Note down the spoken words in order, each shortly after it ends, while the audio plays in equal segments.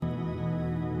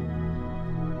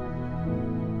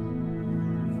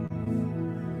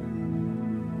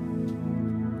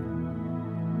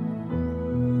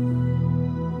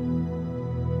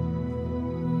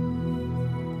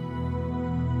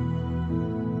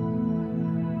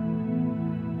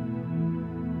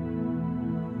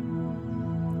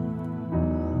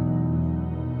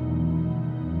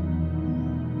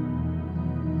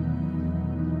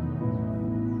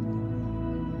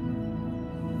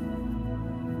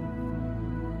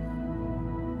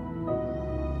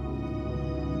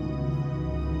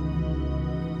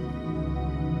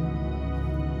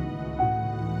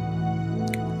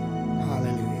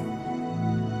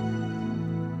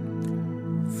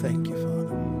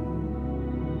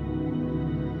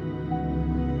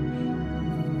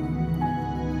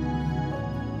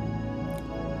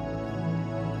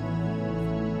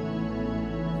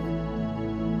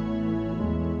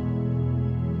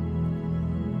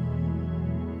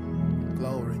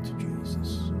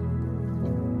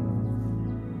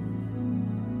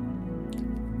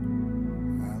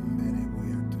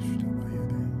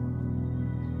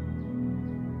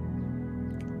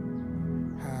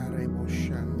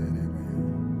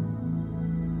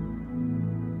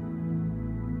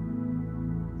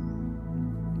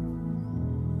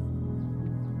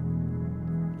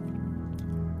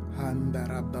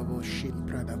Rabdavoshin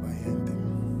Pradabayende.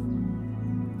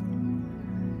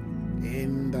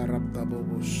 In the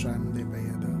Rabdabo Shande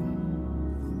Bayada.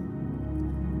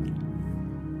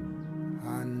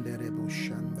 And the Rebo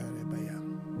Shanda Rebaya.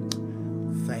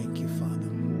 Thank you,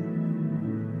 Father.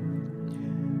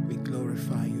 We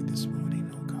glorify you this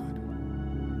morning, oh God.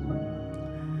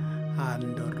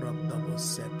 And the Rabdabo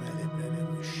Sepele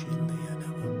Brede Shinde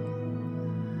Yadaba.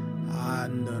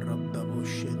 And the Rabdabo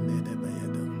Shinde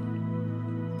Bayada.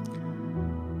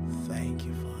 Thank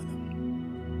you, Father.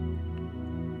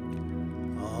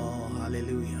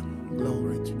 Hallelujah.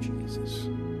 Glory to Jesus.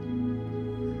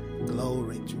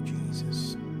 Glory to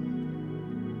Jesus.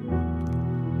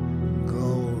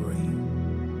 Glory.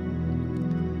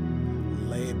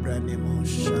 Lebranimo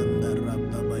Shanda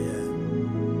Rabdabaya.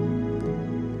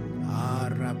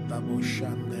 Rabdabo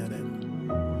Shandere.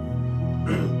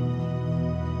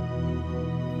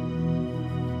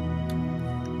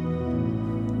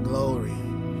 Glory.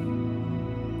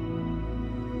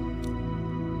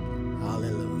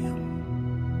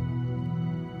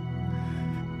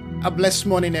 A blessed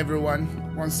morning, everyone.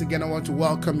 Once again, I want to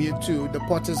welcome you to the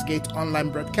Potter's Gate online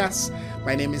broadcast.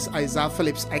 My name is Isaiah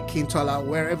Phillips Akintola.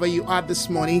 Wherever you are this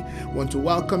morning, I want to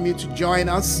welcome you to join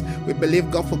us. We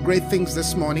believe God for great things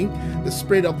this morning. The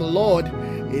Spirit of the Lord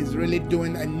is really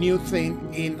doing a new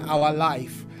thing in our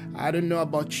life. I don't know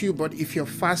about you, but if you're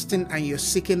fasting and you're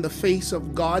seeking the face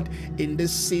of God in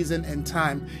this season and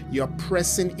time, you're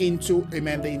pressing into,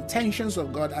 amen, the intentions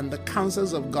of God and the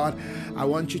counsels of God. I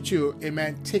want you to,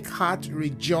 amen, take heart,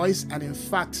 rejoice, and in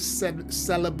fact,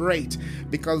 celebrate,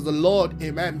 because the Lord,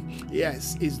 amen,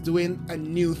 yes, is doing a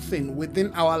new thing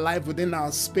within our life, within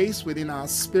our space, within our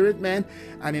spirit, man,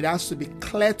 and it has to be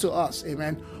clear to us,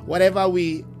 amen. Whatever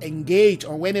we engage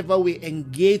or whenever we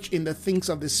engage in the things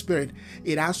of the Spirit,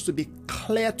 it has to be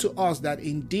clear to us that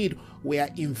indeed we are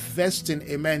investing,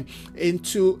 amen,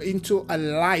 into a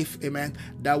life, amen,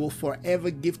 that will forever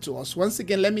give to us. Once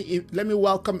again, let me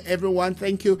welcome everyone.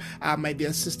 Thank you, my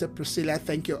dear sister Priscilla.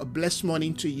 Thank you. A blessed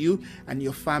morning to you and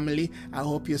your family. I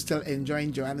hope you're still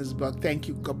enjoying Johannesburg. Thank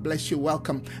you. God bless you.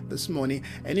 Welcome this morning.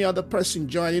 Any other person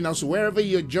joining us, wherever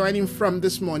you're joining from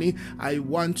this morning, I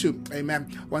want to,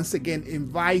 amen, once again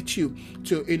invite you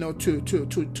to,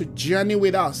 to journey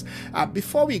with us.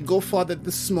 Before we go further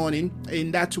this morning in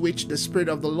that which the Spirit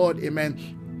of the Lord, amen,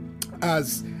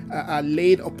 has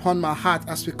laid upon my heart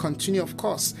as we continue, of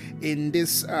course, in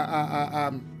this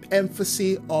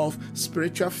emphasis of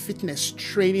spiritual fitness,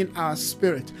 training our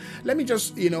spirit. Let me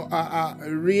just,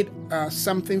 read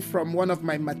something from one of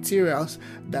my materials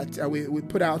that we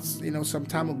put out, some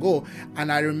time ago, and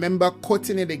I remember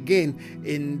quoting it again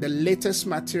in the latest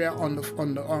material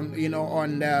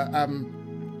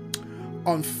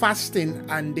on fasting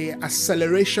and the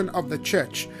acceleration of the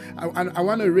church. I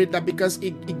want to read that because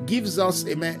it gives us,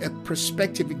 amen, a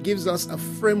perspective. It gives us a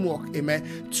framework,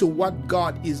 amen, to what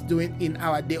God is doing in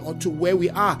our day, or to where we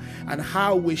are and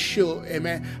how we should,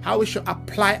 amen, how we should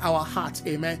apply our hearts,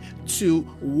 amen, to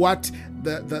what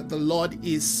the Lord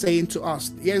is saying to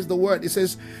us. Here's the word. It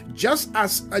says, just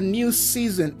as a new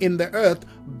season in the earth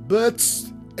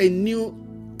births a new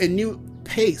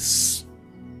pace,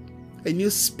 a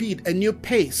new speed, a new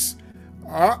pace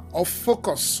of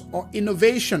focus or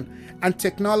innovation and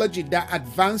technology that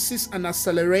advances and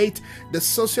accelerates the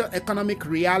socio-economic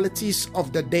realities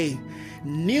of the day.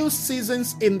 New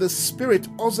seasons in the spirit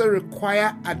also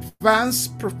require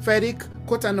advanced prophetic,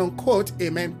 quote and unquote,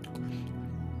 amen,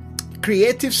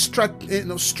 creative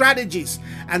strategies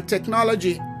and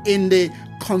technology in the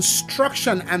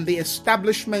construction and the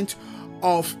establishment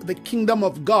of the kingdom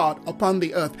of God upon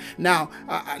the earth. Now,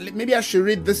 maybe I should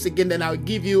read this again, then I'll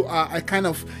give you a kind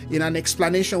of, an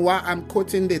explanation why I'm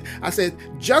quoting it. I said,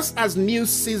 just as new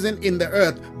season in the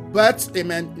earth, but,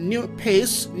 amen, new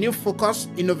pace, new focus,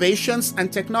 innovations,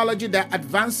 and technology that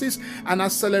advances and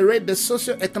accelerate the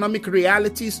socio-economic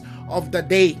realities of the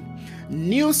day.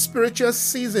 New spiritual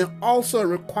season also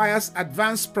requires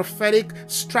advanced prophetic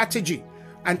strategy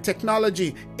and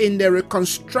technology in the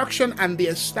reconstruction and the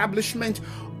establishment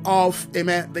of,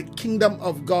 amen, the kingdom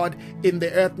of God in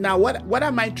the earth. Now, what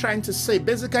am I trying to say?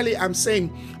 Basically, I'm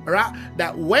saying, right,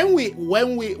 that when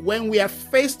we are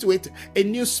faced with a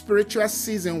new spiritual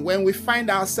season, when we find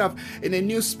ourselves in a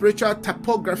new spiritual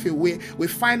topography, we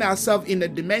find ourselves in a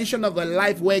dimension of a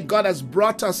life where God has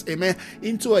brought us, amen,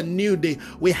 into a new day.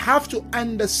 We have to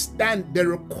understand the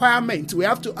requirement. We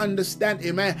have to understand,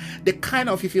 amen, the kind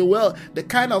of, if you will, the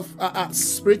kind of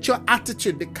spiritual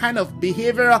attitude, the kind of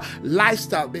behavioral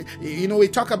lifestyle. We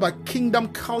talk about kingdom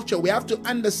culture. We have to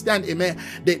understand, amen,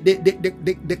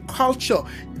 the culture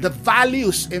the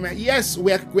values, amen. Yes,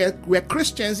 we're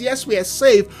Christians, yes, we are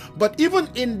saved, but even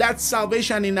in that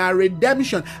salvation, in our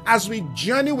redemption, as we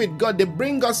journey with God, they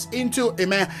bring us into,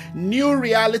 amen, new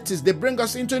realities. They bring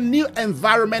us into new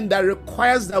environment that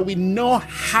requires that we know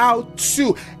how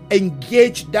to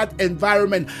engage that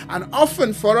environment. And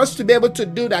often for us to be able to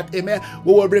do that, amen,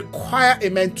 we will require,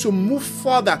 amen, to move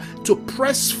further, to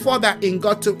press further in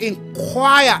God, to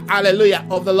inquire, hallelujah,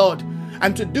 of the Lord.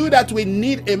 And to do that, we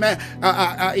need, amen,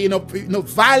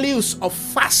 values of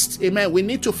fast, amen. We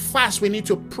need to fast, we need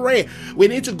to pray, we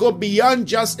need to go beyond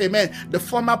just, amen, the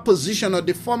former position or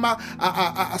the former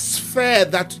sphere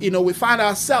that, we find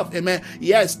ourselves, amen.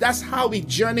 Yes, that's how we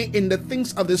journey in the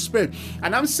things of the Spirit.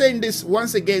 And I'm saying this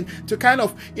once again to kind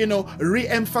of,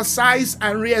 re-emphasize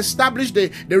and re-establish the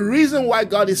reason why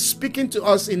God is speaking to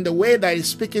us in the way that He's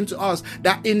speaking to us,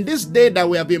 that in this day that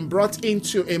we have been brought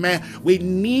into, amen, we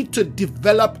need to develop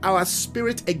our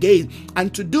spirit again.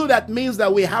 And to do that means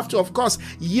that we have to, of course,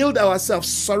 yield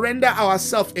ourselves, surrender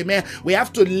ourselves, amen. We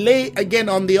have to lay again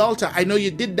on the altar. I know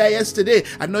you did that yesterday.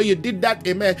 I know you did that,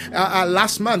 amen,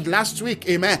 last month, last week,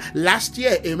 amen, last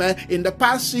year, amen, in the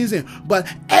past season. But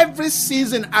every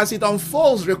season as it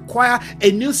unfolds require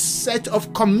a new set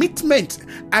of commitment.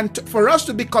 And for us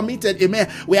to be committed,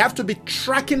 amen, we have to be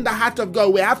tracking the heart of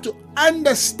God. We have to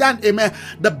understand, amen,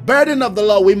 the burden of the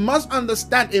Lord. We must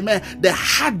understand, amen, the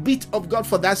heartbeat of God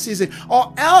for that season,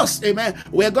 or else, amen,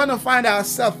 we're going to find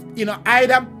ourselves,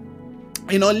 either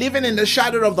living in the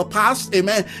shadow of the past,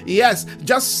 amen. Yes,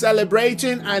 just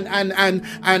celebrating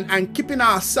and keeping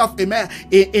ourselves, amen,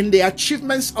 in the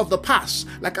achievements of the past.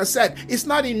 Like I said, it's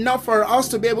not enough for us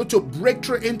to be able to break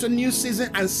through into new season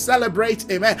and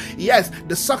celebrate, amen, yes,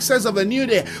 the success of a new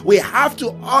day. We have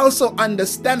to also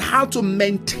understand how to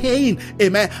maintain,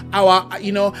 amen, our,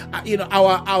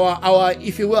 our,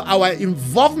 if you will, our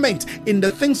involvement in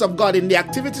the things of God, in the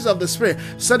activities of the Spirit,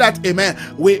 so that, amen,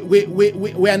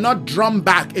 we are not drawn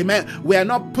back, amen. We are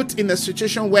not put in a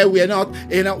situation where we are not,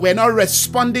 we're not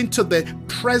responding to the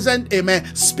present,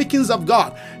 amen, speakings of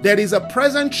God. There is a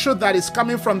present truth that is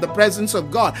coming from the presence of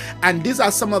God, and these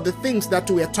are some of the things that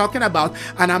we are talking about.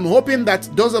 And I'm hoping that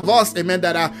those of us, amen,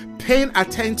 that are paying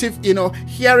attentive,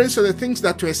 hearing to the things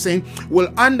that we're saying,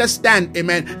 will understand,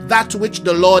 amen, that which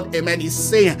the Lord, amen, is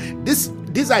saying.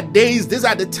 These are days, these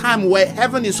are the time where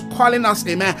heaven is calling us,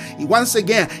 amen, once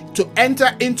again, to enter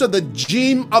into the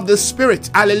gym of the Spirit,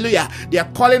 hallelujah. They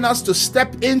are calling us to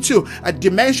step into a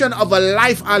dimension of a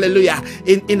life, hallelujah,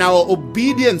 in our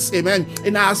obedience, amen,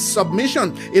 in our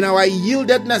submission, in our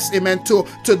yieldedness, amen, to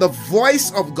the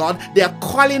voice of God. They are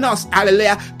calling us,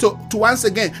 hallelujah, to once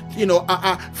again,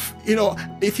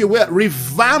 if you will,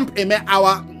 revamp, amen,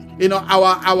 our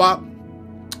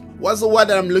what's the word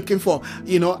that I'm looking for?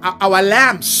 Our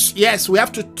lamps. Yes, we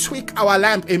have to tweak our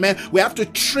lamp, amen. We have to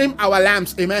trim our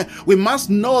lamps, amen. We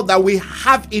must know that we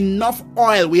have enough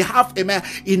oil. We have, amen,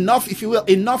 enough, if you will,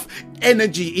 enough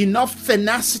energy, enough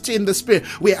tenacity in the Spirit.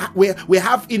 We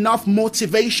have enough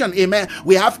motivation, amen.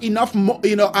 We have enough,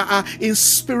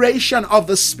 inspiration of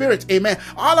the Spirit, amen.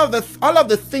 All of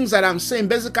the things that I'm saying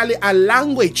basically are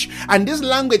language, and this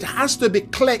language has to be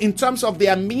clear in terms of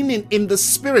their meaning in the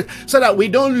Spirit, so that we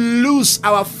don't lose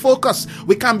our focus.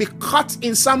 We can be caught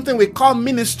in something we call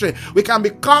ministry. We can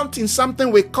be caught in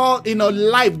something we call,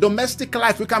 life, domestic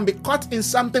life. We can be caught in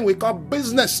something we call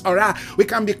business, all right? We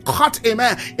can be caught,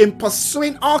 amen, in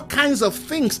pursuing all kinds of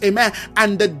things, amen.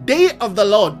 And the day of the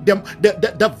Lord,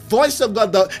 the voice of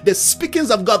God, the speakings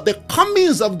of God, the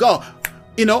comings of God,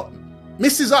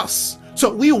 misses us.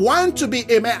 So we want to be,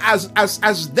 amen,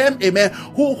 as them, amen,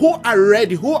 who are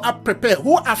ready, who are prepared,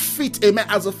 who are fit, amen,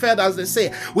 as a feather, as they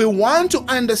say. We want to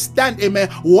understand, amen,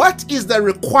 what is the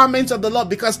requirement of the Lord,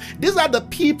 because these are the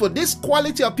people, this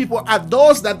quality of people are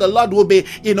those that the Lord will be,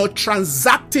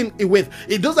 transacting with.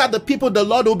 Those are the people the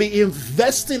Lord will be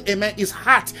investing, amen, his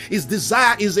heart, his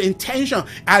desire, his intention,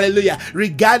 hallelujah,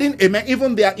 regarding, amen,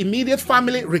 even their immediate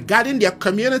family, regarding their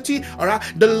community, all right.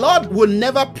 The Lord will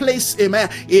never place, amen,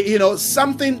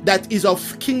 something that is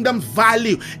of kingdom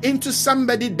value into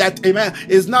somebody that, amen,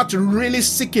 is not really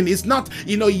seeking, is not,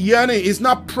 yearning, is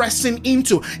not pressing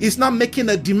into, is not making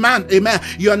a demand, amen.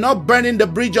 You are not burning the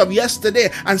bridge of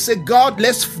yesterday and say, God,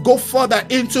 let's go further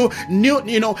into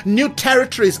new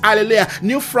territories, hallelujah,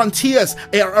 new frontiers.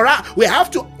 All right, we have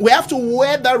to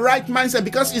wear the right mindset,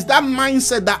 because it's that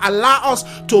mindset that allow us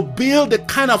to build the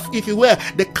kind of, if you will,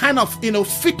 the kind of,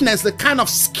 fitness, the kind of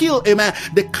skill, amen,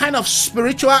 the kind of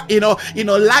spiritual,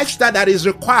 lifestyle that is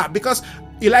required. Because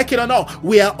you like it or not,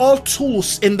 we are all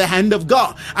tools in the hand of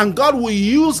God, and God will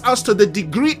use us to the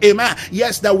degree, amen,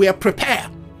 yes, that we are prepared.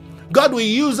 God will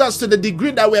use us to the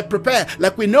degree that we're prepared.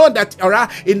 Like we know that, all right,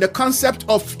 in the concept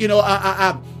of,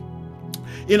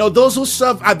 those who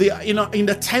serve at the, in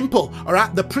the temple, all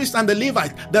right, the priest and the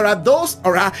Levite, there are those,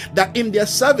 all right, that in their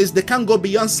service, they can't go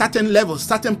beyond certain levels,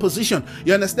 certain position.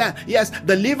 You understand? Yes,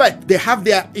 the Levite, they have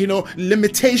their,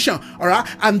 limitation, all right,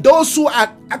 and those who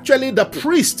are actually the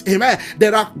priest, amen,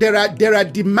 there are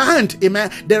demand, amen,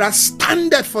 there are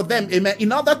standard for them, amen,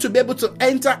 in order to be able to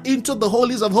enter into the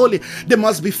holies of holy. They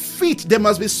must be fit, they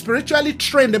must be spiritually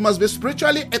trained, they must be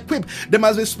spiritually equipped, they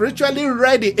must be spiritually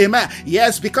ready, amen.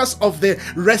 Yes, because of the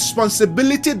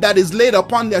responsibility that is laid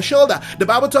upon their shoulder. The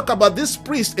Bible talk about this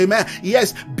priest, amen,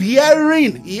 yes,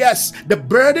 bearing, yes, the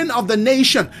burden of the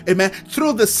nation, amen,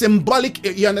 through the symbolic,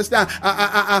 you understand,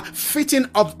 fitting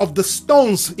of the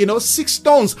stones, 6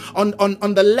 stones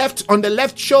on the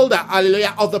left shoulder,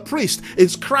 hallelujah, of the priest,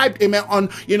 inscribed, amen,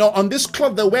 on this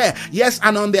cloth they wear, yes,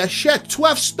 and on their shirt,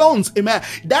 12 stones, amen.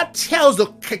 That tells the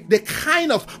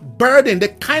kind of burden, the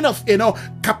kind of,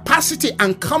 capacity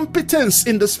and competence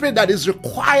in the spirit that is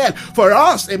required for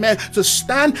us, amen, to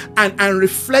stand and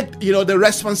reflect, the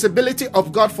responsibility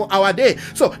of God for our day.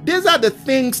 So these are the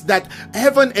things that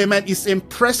heaven, amen, is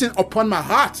impressing upon my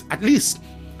heart, at least.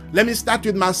 Let me start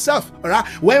with myself, all right?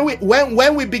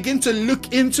 When we begin to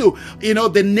look into,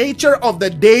 the nature of the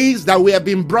days that we have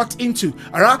been brought into,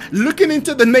 all right? Looking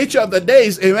into the nature of the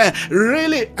days, amen,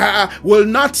 really will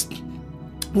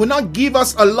not give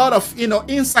us a lot of,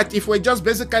 insight if we're just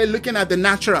basically looking at the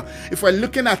natural. If we're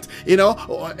looking at,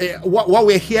 what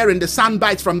we're hearing, the sound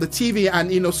bites from the TV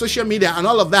and, social media and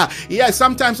all of that. Yeah,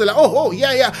 sometimes we're like,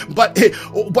 yeah. But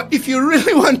if you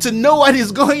really want to know what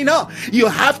is going on, you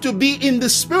have to be in the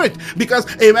spirit, because,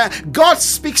 amen, God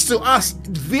speaks to us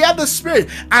via the spirit.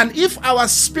 And if our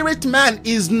spirit man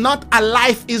is not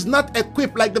alive, is not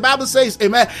equipped, like the Bible says,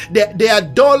 amen, they are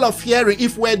dull of hearing.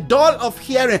 If we're dull of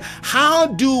hearing, how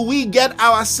do we get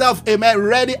ourselves, amen,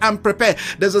 ready and prepared?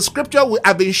 There's a scripture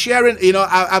I've been sharing,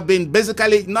 I've been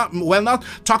basically not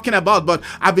talking about, but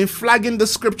I've been flagging the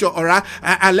scripture, all right?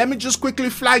 And let me just quickly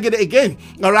flag it again,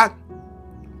 all right?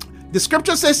 The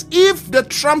scripture says, if the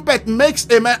trumpet makes,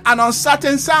 amen, an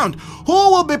uncertain sound, who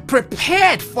will be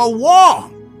prepared for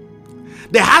war?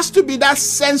 There has to be that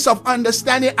sense of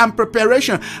understanding and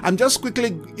preparation. I'm just quickly,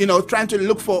 trying to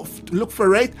look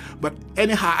for it. But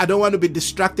anyhow, I don't want to be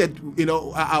distracted,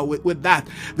 with that,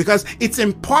 because it's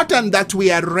important that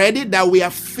we are ready, that we are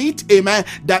fit, amen,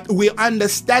 that we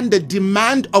understand the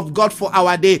demand of God for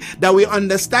our day, that we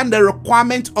understand the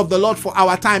requirement of the Lord for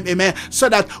our time, amen, so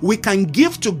that we can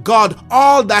give to God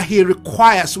all that He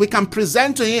requires. We can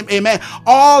present to Him, amen,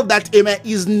 all that, amen,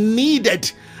 is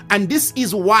needed. And this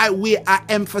is why we are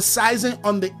emphasizing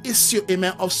on the issue,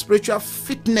 amen, of spiritual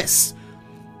fitness.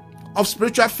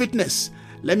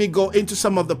 Let me go into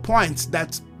some of the points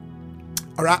that,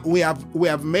 all right, we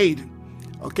have made.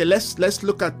 Okay, let's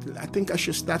look at, I think I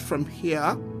should start from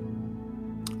here.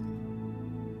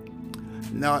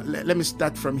 Now, let me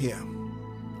start from here.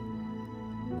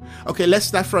 Okay, let's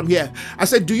start from here. I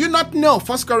said, do you not know,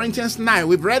 1 Corinthians 9,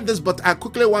 we've read this, but I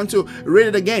quickly want to read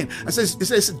it again. It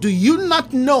says, do you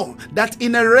not know that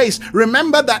in a race,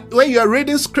 remember that when you're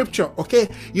reading scripture, okay,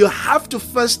 you have to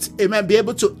first, amen, be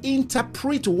able to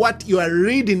interpret what you are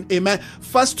reading, amen,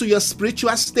 first to your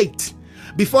spiritual state,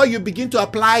 before you begin to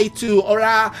apply to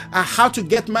how to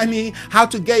get money, how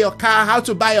to get your car, how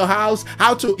to buy your house,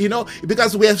 how to,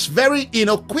 because we're very,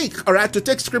 quick, all right, to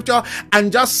take scripture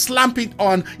and just slamp it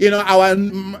on, our,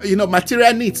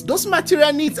 material needs. Those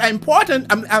material needs are important.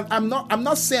 I'm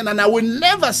not saying, and I will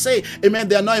never say, amen,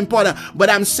 they're not important, but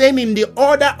I'm saying in the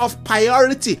order of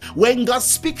priority. When God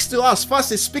speaks to us,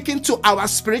 first He's speaking to our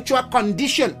spiritual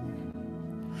condition.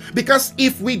 Because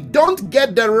if we don't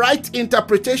get the right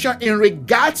interpretation in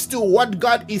regards to what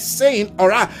God is saying, all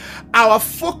right, our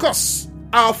focus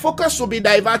will be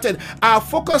diverted. Our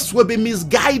focus will be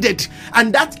misguided.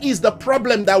 And that is the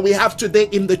problem that we have today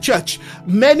in the church.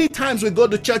 Many times we go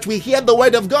to church, we hear the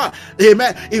word of God.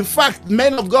 Amen. In fact,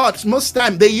 men of God, most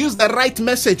time they use the right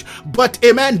message. But,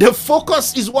 amen, the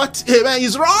focus is what, amen,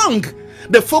 is wrong.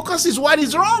 The focus is what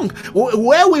is wrong.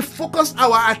 Where we focus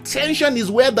our attention is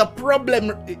where the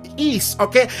problem is,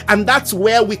 okay? And that's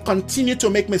where we continue to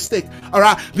make mistakes, all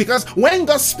right? Because when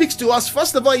God speaks to us,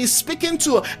 first of all, He's speaking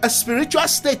to a spiritual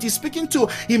state. He's speaking to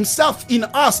Himself in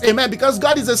us, amen? Because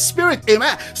God is a spirit,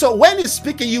 amen? So when He's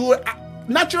speaking, you will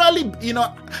naturally,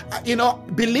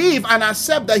 believe and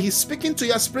accept that He's speaking to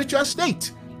your spiritual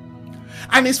state.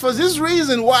 And it's for this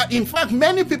reason why, in fact,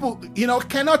 many people,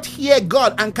 cannot hear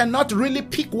God and cannot really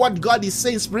pick what God is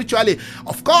saying spiritually.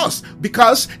 Of course,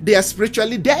 because they are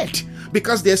spiritually dead.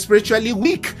 because they're spiritually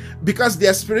weak, because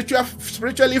they're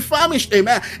spiritually famished.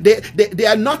 Amen. They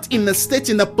are not in a state,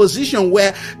 in a position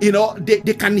where, you know, they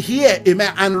can hear,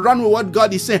 amen, and run with what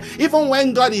God is saying. Even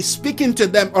when God is speaking to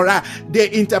them, all right, their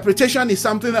interpretation is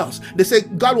something else. They say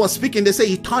God was speaking, they say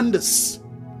he thunders.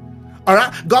 All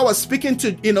right, God was speaking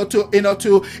to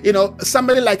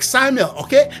somebody like Samuel.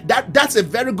 Okay, that's a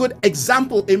very good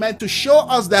example, amen, to show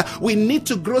us that we need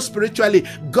to grow spiritually.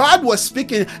 God was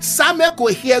speaking, Samuel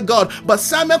could hear God, but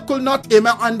Samuel could not,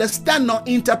 amen, understand nor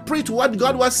interpret what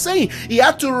God was saying. He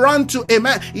had to run to,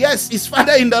 amen, yes, his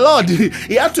father in the Lord.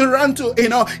 He had to run to,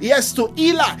 yes, to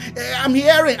Eli. I'm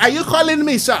hearing, are you calling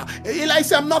me, sir? Eli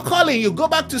said, I'm not calling you. Go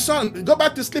back to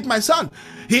sleep, my son.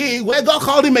 Where God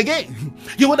called him again.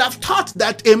 You would have thought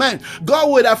that, amen, God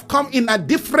would have come in a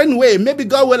different way. Maybe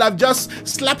God would have just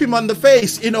slapped him on the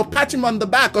face, pat him on the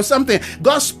back or something.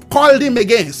 God called him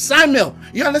again. Samuel,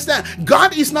 you understand?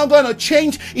 God is not going to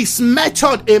change his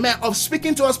method, amen, of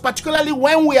speaking to us, particularly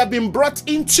when we have been brought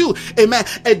into, amen,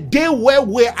 a day where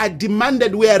we are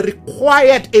demanded, we are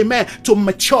required, amen, to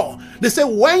mature. They say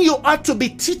when you ought to be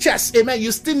teachers, amen,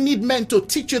 you still need men to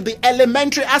teach you the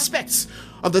elementary aspects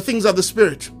of the things of the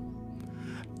Spirit.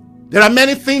 There are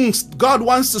many things God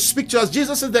wants to speak to us.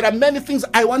 Jesus said, there are many things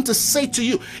I want to say to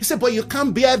you. He said, but you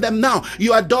can't bear them now.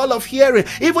 You are dull of hearing.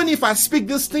 Even if I speak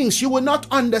these things, you will not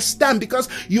understand because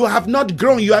you have not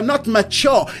grown. You are not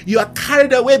mature. You are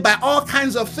carried away by all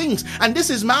kinds of things. And this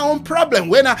is my own problem.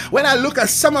 When I look at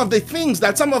some of the things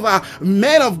that some of our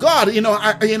men of God,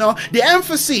 the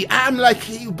emphasis, I'm like,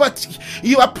 but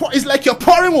it's like you're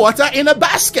pouring water in a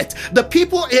basket. The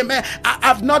people, amen,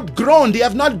 have not grown. They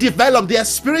have not developed. Their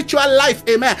spiritual life,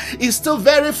 amen, is still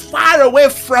very far away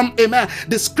from, amen,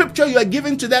 the scripture you are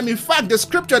giving to them. In fact, the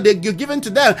scripture that you're giving to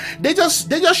them, they just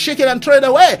shake it and throw it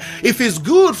away. If it's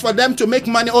good for them to make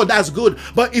money, oh, that's good.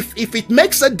 But if it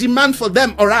makes a demand for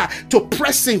them, all right, to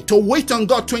press in, to wait on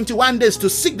God 21 days, to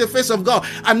seek the face of God,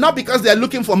 and not because they're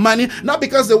looking for money, not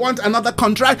because they want another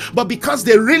contract, but because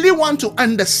they really want to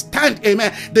understand,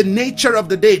 amen, the nature of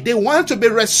the day. They want to be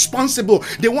responsible.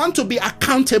 They want to be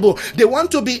accountable. They want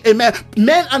to be, amen,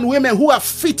 men and women who are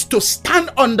fit to stand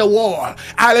on the wall.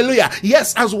 Hallelujah.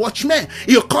 Yes, as watchmen,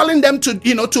 you're calling them to,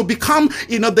 to become,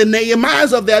 the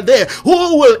Nehemiahs of their day,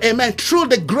 who will, amen, through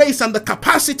the grace and the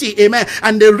capacity, amen,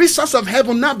 and the resource of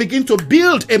heaven now begin to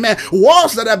build, amen,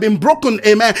 walls that have been broken,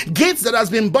 amen, gates that has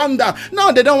been burned down.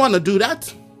 No, they don't want to do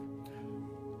that.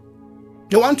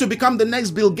 They want to become the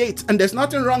next Bill Gates, and there's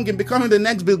nothing wrong in becoming the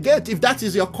next Bill Gates if that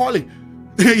is your calling.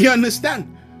 You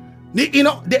understand?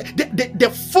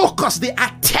 The focus, the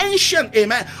attention,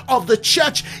 amen, of the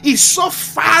church is so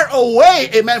far away,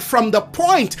 amen, from the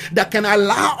point that can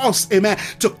allow us, amen,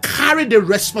 to carry the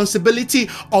responsibility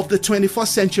of the 21st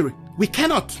century. We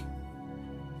cannot.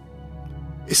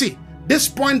 You see, this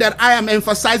point that I am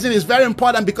emphasizing is very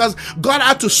important because God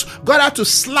had to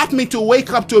slap me to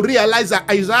wake up to realize that,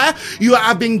 Isaiah, you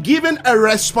have been given a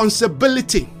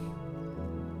responsibility.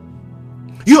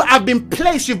 You have been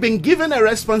placed, you've been given a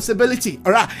responsibility,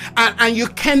 all right, and you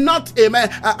cannot, amen,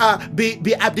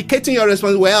 be abdicating your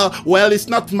responsibility. Well, it's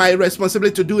not my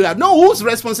responsibility to do that. No, whose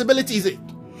responsibility is it?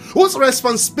 Whose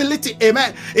responsibility,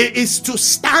 amen, is to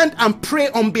stand and pray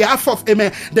on behalf of,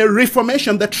 amen, the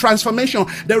reformation, the transformation,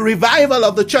 the revival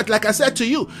of the church. Like I said to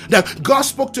you, that God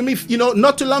spoke to me,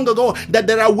 not too long ago, that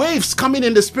there are waves coming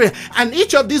in the spirit, and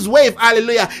each of these waves,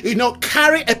 hallelujah,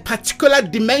 carry a particular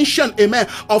dimension, amen,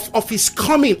 of his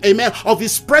coming, amen, of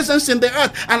his presence in the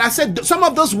earth. And I said, some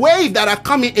of those waves that are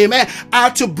coming, amen,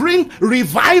 are to bring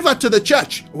revival to the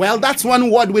church. Well, that's one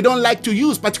word we don't like to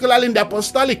use, particularly in the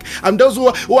apostolic, and those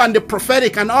who and the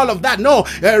prophetic and all of that. No,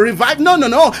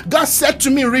 no. God said to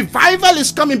me, revival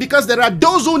is coming because there are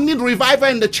those who need revival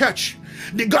in the church.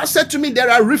 God said to me,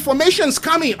 there are reformations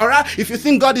coming, all right? If you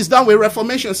think God is done with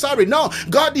reformation, sorry, no,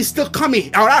 God is still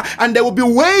coming, all right? And there will be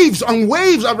waves on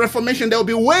waves of reformation. There will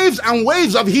be waves and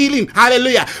waves of healing,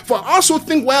 hallelujah. For us who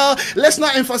think, well, let's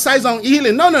not emphasize on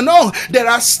healing. No, there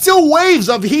are still waves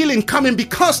of healing coming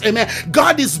because, amen,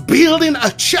 God is building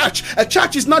a church. A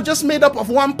church is not just made up of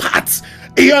one part.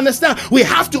 You understand? We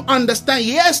have to understand,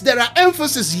 yes, there are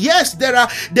emphasis, yes, there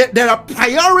are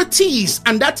priorities,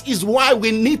 and that is why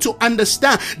we need to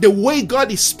understand the way God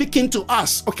is speaking to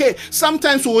us. Okay,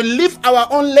 sometimes we will leave our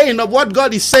own lane of what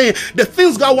God is saying, the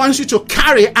things God wants you to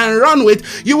carry and run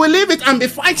with. You will leave it and be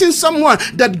fighting someone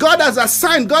that God has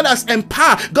assigned, God has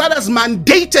empowered, God has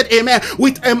mandated, amen,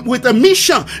 with a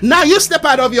mission. Now you step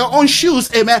out of your own shoes,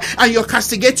 amen, and you're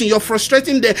castigating, you're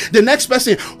frustrating the next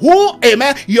person who,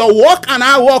 amen, your walk and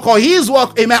our work or his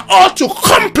work, amen, ought to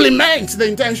complement the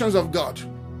intentions of God.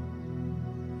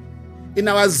 In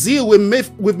our zeal,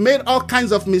 we've made all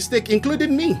kinds of mistakes,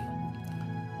 including me.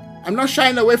 I'm not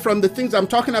shying away from the things I'm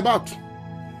talking about.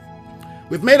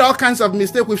 We've made all kinds of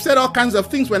mistakes. We've said all kinds of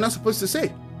things we're not supposed to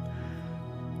say.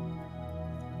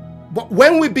 But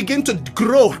when we begin to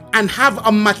grow and have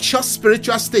a mature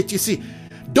spiritual state, you see,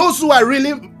 those who are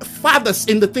really fathers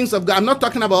in the things of God, I'm not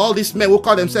talking about all these men who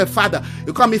call themselves father.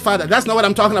 You call me father. That's not what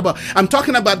I'm talking about. I'm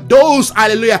talking about those,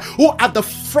 hallelujah, who are at the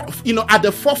at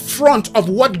the forefront of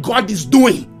what God is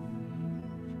doing.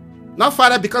 Not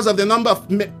father because of the number of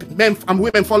men and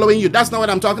women following you. That's not what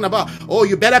I'm talking about. Oh,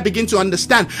 you better begin to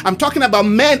understand. I'm talking about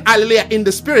men, hallelujah, in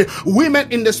the spirit, women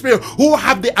in the spirit, who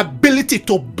have the ability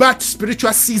to birth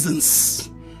spiritual seasons.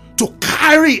 To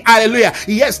carry, hallelujah,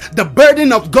 yes, the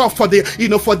burden of God for the,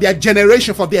 for their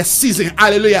generation, for their season,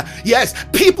 hallelujah. Yes,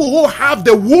 people who have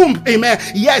the womb, amen,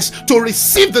 yes, to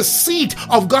receive the seed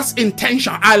of God's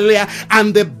intention, hallelujah,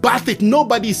 and they birth it.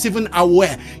 Nobody is even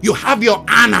aware. You have your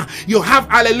Anna, you have,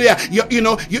 hallelujah,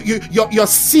 your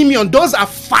Simeon. Those are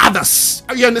fathers.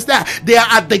 You understand? They are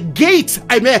at the gate,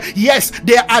 amen. Yes,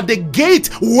 they are at the gate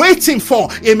waiting for,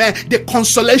 amen, the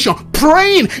consolation,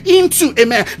 praying into,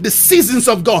 amen, the seasons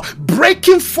of God,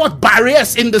 breaking forth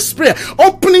barriers in the spirit,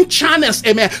 opening channels,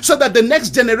 amen, so that the next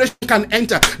generation can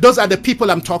enter. Those are the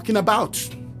people I'm talking about.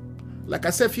 Like I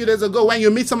said a few days ago, when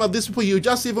you meet some of these people, you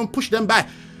just even push them by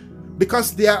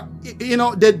because they are,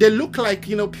 they look like,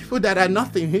 people that are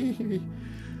nothing.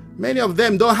 Many of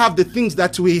them don't have the things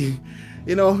that we,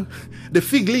 the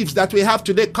fig leaves that we have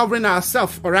today, covering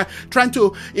ourselves, all right, trying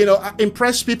to,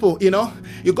 impress people.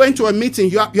 You go into a meeting,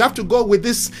 you have to go with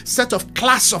this set of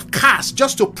class of cars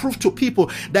just to prove to people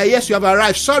that yes, you have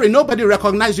arrived. Sorry, nobody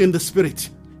recognizes you in the spirit.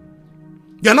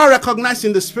 You're not recognized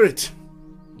in the spirit.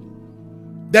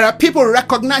 There are people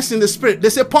recognized in the spirit. They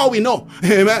say, Paul, we know.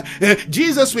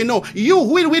 Jesus, we know.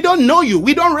 We don't know you.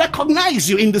 We don't recognize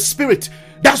you in the spirit.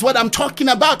 That's what I'm talking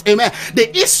about, amen.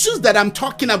 The issues that I'm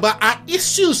talking about are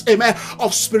issues, amen,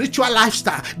 of spiritual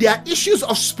lifestyle. They are issues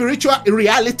of spiritual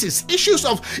realities, issues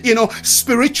of,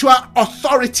 spiritual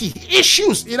authority,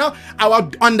 issues, our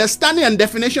understanding and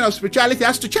definition of spirituality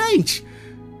has to change.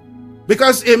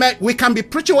 Because, amen, we can be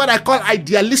preaching what I call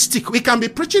idealistic. We can be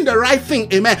preaching the right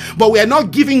thing, amen, but we are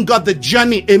not giving God the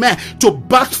journey, amen, to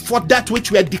birth for that which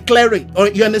we are declaring. Or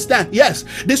you understand? Yes,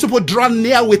 these people draw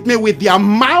near with me with their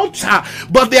mouth,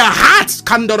 but their hearts,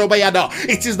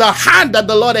 it is the heart that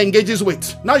the Lord engages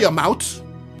with, not your mouth.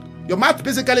 Your mouth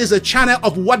basically is a channel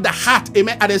of what the heart,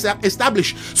 amen, has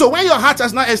established. So when your heart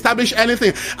has not established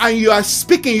anything and you are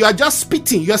speaking, you are just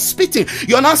spitting, you're spitting,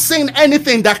 you're not saying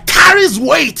anything that carries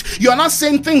weight. You're not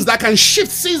saying things that can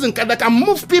shift season, that can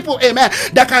move people, amen,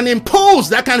 that can impose,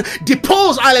 that can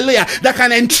depose, hallelujah, that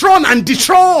can enthrone and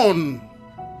dethrone.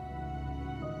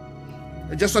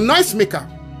 It's just a noise maker.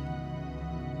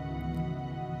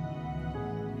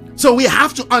 So we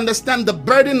have to understand the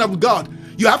burden of God.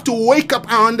 You have to wake up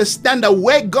and understand that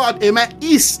where God, amen,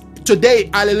 is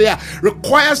today, hallelujah,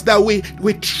 requires that we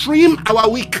trim our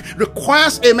wick,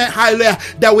 requires, amen, hallelujah,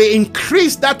 that we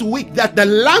increase that wick, that the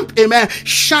lamp, amen,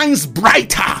 shines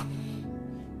brighter.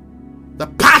 The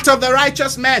path of the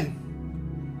righteous man.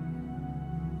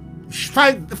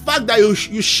 The fact that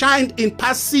you shined in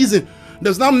past season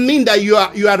does not mean that you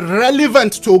are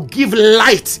relevant to give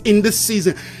light in this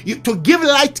season. To give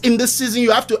light in this season, you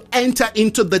have to enter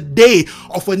into the day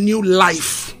of a new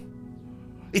life.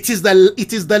 It is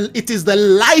the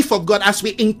life of God. As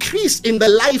we increase in the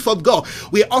life of God,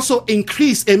 we also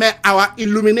increase, amen, our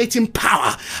illuminating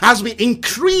power. As we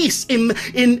increase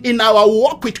in our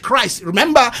walk with Christ.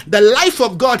 Remember, the life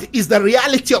of God is the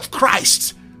reality of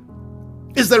Christ.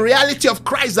 It's the reality of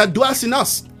Christ that dwells in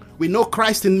us. We know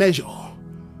Christ in measure.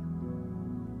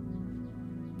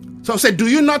 So I said, do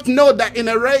you not know that in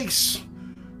a race?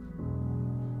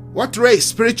 What race?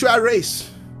 Spiritual race.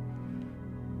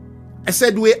 I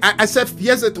said,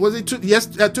 yes, it was 2 days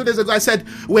ago. I said,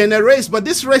 we're in a race, but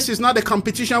this race is not a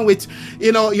competition with,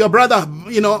 your brother,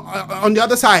 on the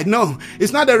other side. No,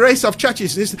 it's not a race of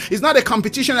churches. It's not a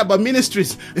competition about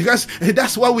ministries, because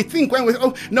that's what we think when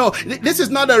no, this is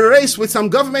not a race with some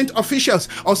government officials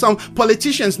or some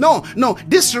politicians. No,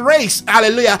 this race,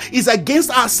 hallelujah, is against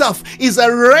ourselves. Is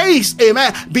a race,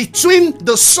 amen, between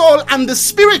the soul and the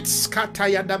spirits.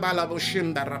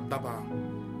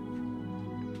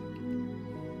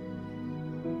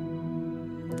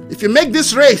 If you make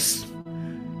this race,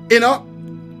 a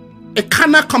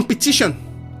carnal competition,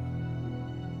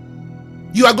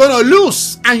 you are going to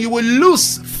lose, and you will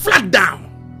lose flat down.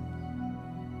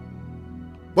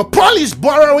 But Paul is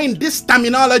borrowing this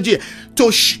terminology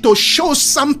to show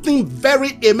something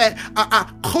very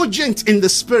cogent in the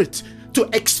spirit, to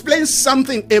explain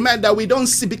something, amen, that we don't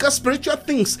see, because spiritual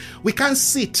things, we can't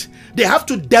see it. They have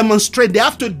to demonstrate, they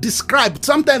have to describe.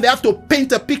 Sometimes they have to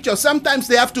paint a picture. Sometimes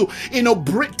they have to,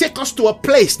 take us to a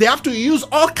place. They have to use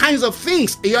all kinds of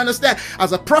things. You understand?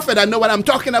 As a prophet, I know what I'm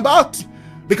talking about.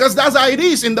 Because that's how it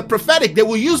is in the prophetic. They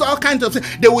will use all kinds of things.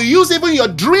 They will use even your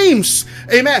dreams.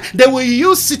 Amen. They will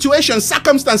use situations,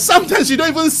 circumstances. Sometimes you don't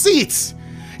even see it.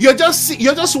 You're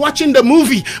just watching the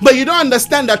movie, but you don't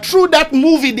understand that through that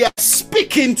movie they are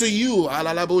speaking to you. How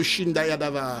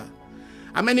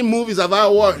many movies have I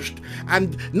watched?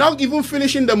 And not even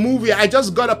finishing the movie, I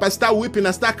just got up, I start weeping,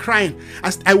 I start crying.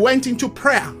 I went into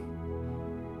prayer.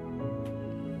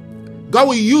 God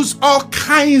will use all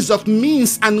kinds of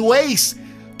means and ways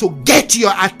to get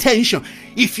your attention.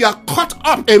 If you are caught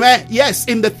up, amen, yes,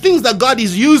 in the things that God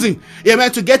is using,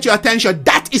 amen, to get your attention,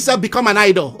 that itself become an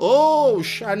idol. Oh,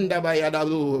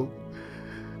 Shandabayadabu.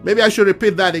 Maybe I should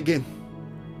repeat that again.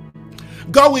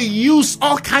 God will use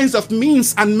all kinds of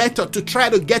means and method to try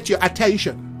to get your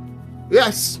attention.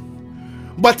 Yes.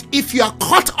 But if you are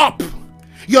caught up,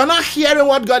 you're not hearing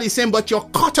what God is saying, but you're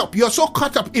caught up. You're so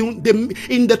caught up in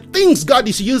the things God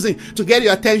is using to get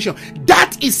your attention.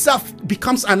 That itself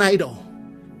becomes an idol.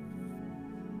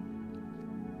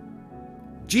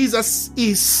 Jesus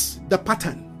is the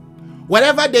pattern.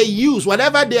 Whatever they use,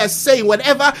 whatever they are saying,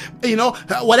 whatever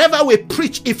we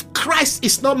preach, if Christ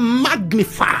is not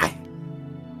magnified,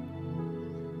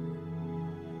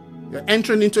 you're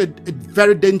entering into a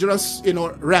very dangerous,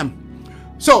 realm.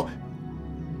 So,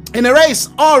 in a race,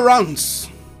 all runs,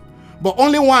 but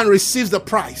only one receives the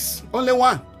prize. Only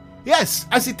one. Yes,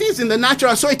 as it is in the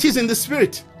natural, so it is in the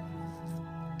spirit.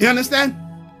 You understand?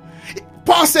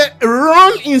 Paul said,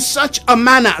 run in such a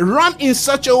manner, run in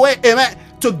such a way, amen,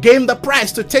 to gain the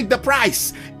prize, to take the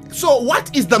prize. So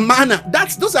what is the manner?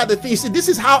 Those are the things. See, this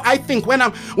is how I think when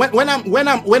I'm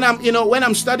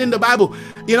studying the Bible.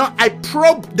 I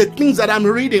probe the things that I'm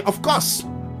reading. Of course,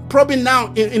 probing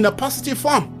now in a positive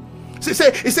form. So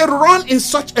he said, run in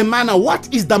such a manner.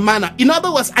 What is the manner? In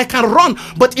other words, I can run,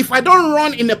 but if I don't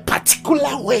run in a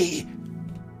particular way,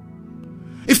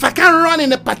 if I can't run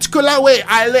in a particular way,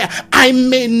 I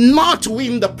may not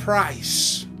win the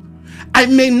prize. I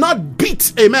may not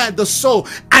beat, amen, the soul.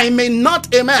 I may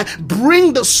not, amen,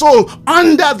 bring the soul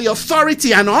under the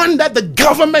authority and under the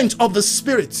government of the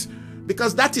Spirit.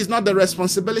 Because that is not the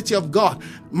responsibility of God.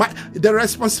 The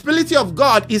responsibility of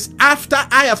God is after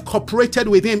I have cooperated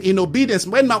with Him in obedience.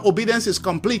 When my obedience is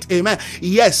complete, amen,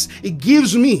 yes,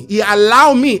 He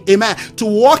allows me, amen, to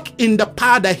walk in the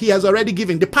power that He has already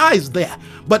given. The power is there.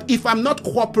 But if I'm not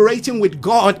cooperating with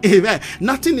God, amen,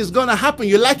 nothing is going to happen.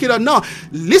 You like it or not.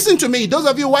 Listen to me. Those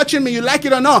of you watching me, you like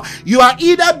it or not. You are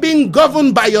either being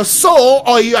governed by your soul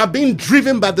or you are being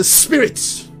driven by the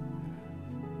Spirit.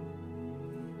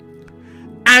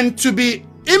 And to be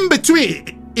in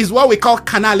between is what we call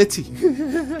carnality.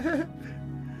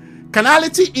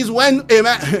 Carnality is when,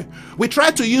 amen, we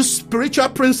try to use spiritual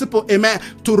principle, amen,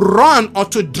 to run or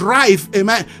to drive,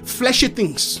 amen, fleshy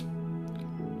things.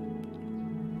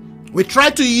 We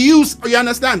try to use, you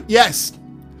understand? Yes.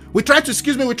 We try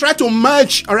to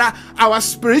merge our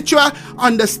spiritual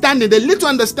understanding, the little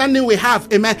understanding we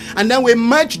have, amen, and then we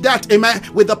merge that, amen,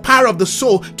 with the power of the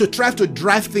soul to try to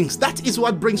drive things. That is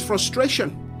what brings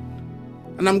frustration.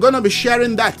 And I'm going to be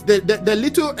sharing that. The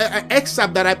little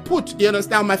excerpt that I put, you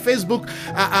understand, on my Facebook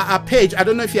page. I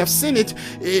don't know if you have seen it.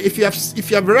 If you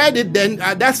have read it, then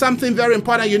that's something very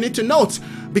important you need to note,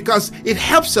 because it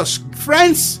helps us.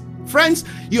 Friends,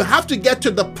 you have to get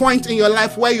to the point in your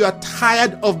life where you are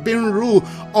tired of being ruled,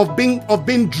 of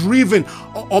being driven,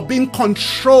 or being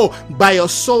controlled by your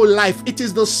soul life. It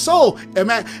is the soul,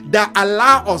 amen, that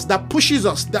allows us, that pushes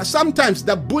us, that sometimes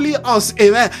that bully us,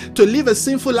 amen, to live a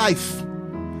sinful life.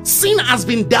 Sin has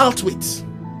been dealt with,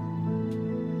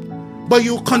 but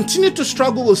you continue to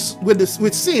struggle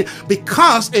with sin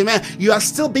because, amen, you are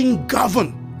still being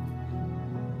governed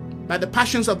by the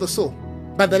passions of the soul,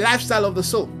 by the lifestyle of the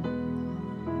soul.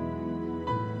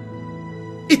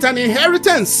 It's an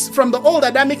inheritance from the old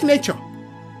Adamic nature.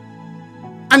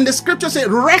 And the scripture says,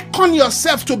 reckon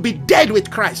yourself to be dead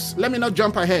with Christ. Let me not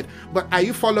jump ahead, but are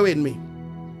you following me?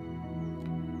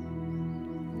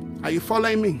 Are you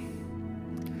following me?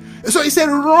 So he said,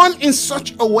 run in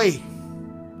such a way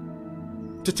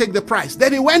to take the prize.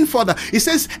 Then he went further. He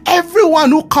says, everyone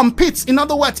who competes, in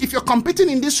other words, if you're competing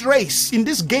in this race, in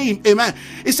this game, amen,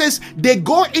 it says they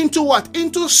go into what?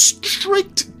 Into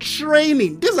strict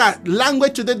training. These are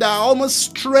language today that are almost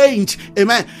strange,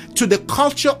 amen, to the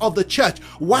culture of the church.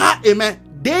 Why, amen,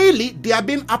 daily they are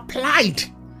being applied.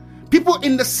 People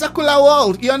in the secular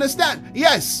world, you understand?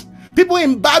 Yes. People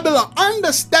in Babylon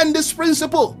understand this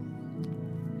principle.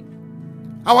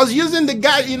 I was using the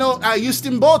guy,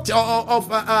 Houston Boat of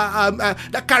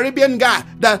the Caribbean guy.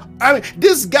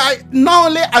 This guy, not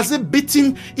only has he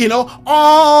beaten,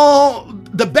 all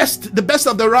the best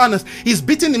of the runners, he's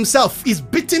beaten himself. He's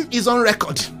beaten his own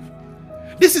record.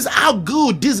 This is how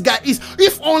good this guy is.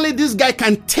 If only this guy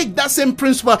can take that same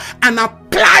principle and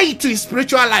apply it to his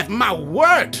spiritual life. My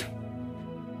word.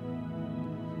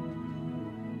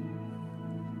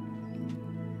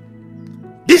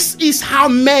 This is how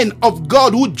men of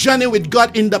God who journey with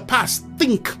God in the past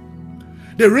think.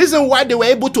 The reason why they were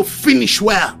able to finish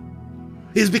well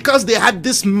is because they had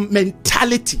this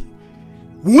mentality.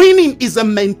 Winning is a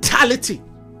mentality.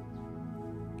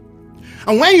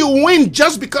 And when you win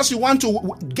just because you want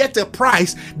to get a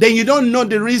prize, then you don't know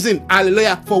the reason,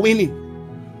 hallelujah, for winning.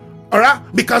 All right?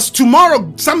 Because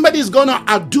tomorrow somebody is going to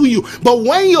outdo you. But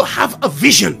when you have a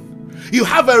vision, you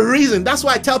have a reason. That's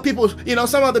why I tell people,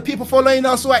 some of the people following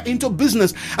us who are into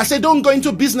business, I say, don't go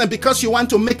into business because you want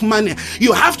to make money.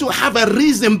 You have to have a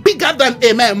reason bigger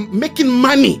than making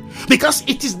money, because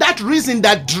it is that reason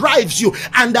that drives you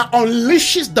and that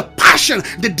unleashes the passion,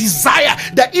 the desire,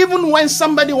 that even when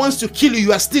somebody wants to kill you,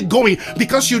 you are still going,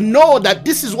 because you know that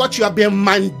this is what you are being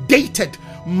mandated.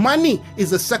 Money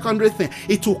is a secondary thing.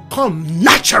 It will come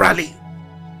naturally.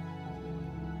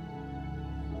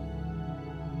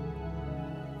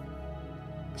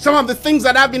 Some of the things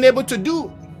that I've been able to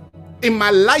do in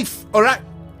my life, all right,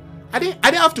 I didn't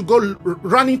have to go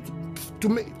running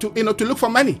to look for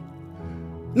money.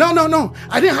 No.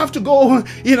 I didn't have to go,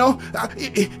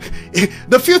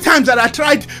 the few times that I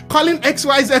tried calling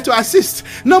XYZ to assist,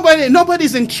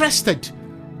 nobody's interested.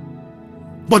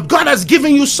 But God has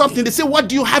given you something. They say, what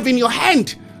do you have in your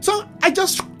hand? So I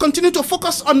just continue to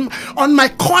focus on my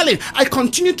calling. I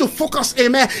continue to focus,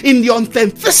 amen, in the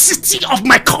authenticity of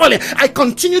my calling. I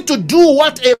continue to do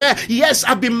what, amen, yes,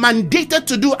 I've been mandated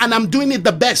to do, and I'm doing it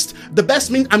the best. The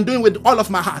best means I'm doing with all of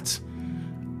my heart.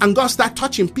 And God start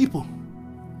touching people.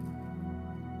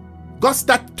 God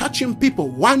start touching people.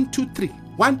 1, 2, 3.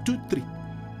 1, 2, 3.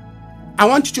 I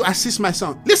want you to assist my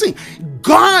son. Listen,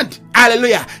 God,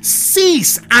 hallelujah,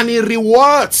 sees and He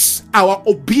rewards our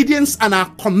obedience and our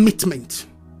commitment.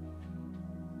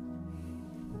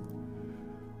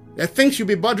 There are things you'll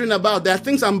be bothering about. There are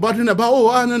things I'm bothering about.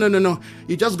 Oh, no.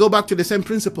 You just go back to the same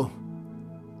principle.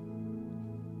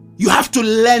 You have to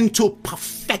learn to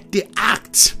perfect the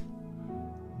act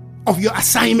of your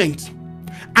assignment.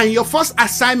 And your first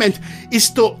assignment is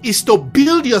to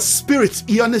build your spirit.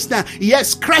 You understand?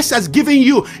 Yes, Christ has given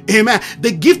you, amen,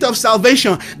 the gift of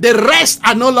salvation. The rest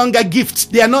are no longer gifts.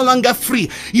 They are no longer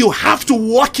free. You have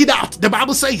to work it out. The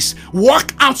Bible says,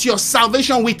 work out your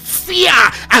salvation with fear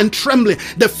and trembling.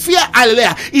 The fear,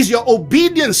 hallelujah, is your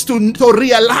obedience to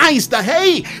realize that,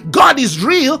 hey, God is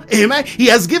real. Amen. He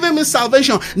has given me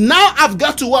salvation. Now I've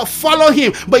got to follow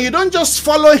Him. But you don't just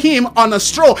follow Him on a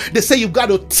stroll. They say you've got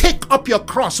to take up your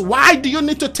cross. Why do you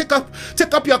need to take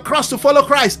up your cross to follow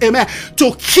Christ? Amen.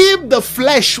 To keep the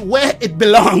flesh where it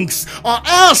belongs, or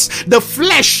else the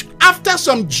flesh, after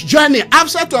some journey,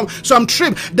 after some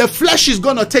trip, the flesh is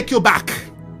going to take you back.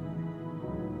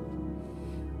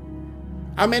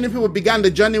 How many people began the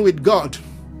journey with God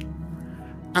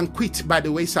and quit by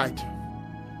the wayside?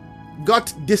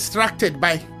 Got distracted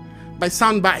by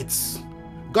sound bites.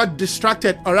 Got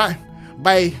distracted, all right,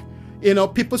 by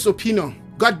people's opinion.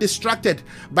 Got distracted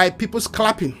by people's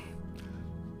clapping.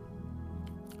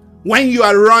 When you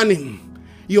are running,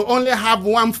 you only have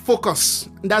one focus,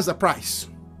 and that's the prize.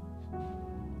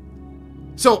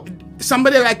 So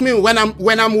somebody like me, when I'm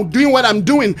doing what I'm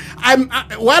doing,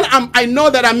 I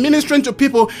know that I'm ministering to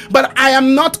people, but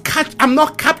I'm not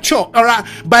captured, all right,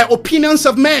 by opinions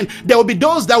of men. There will be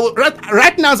those that will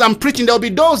right now as I'm preaching, there will be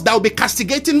those that will be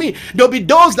castigating me. There will be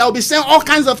those that will be saying all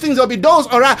kinds of things. There will be those,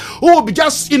 all right, who will be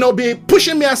just be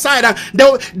pushing me aside. And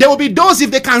there will be those,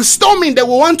 if they can stone me, they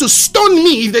will want to stone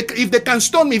me. If they can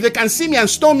stone me, if they can see me and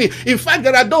stone me. In fact,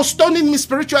 there are those stoning me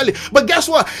spiritually. But guess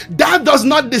what? That does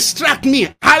not distract me.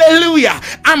 Hallelujah.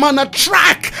 I'm on a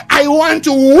track. I want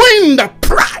to win the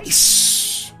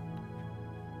prize.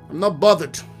 I'm not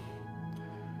bothered.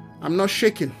 I'm not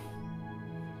shaken.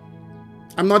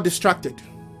 I'm not distracted.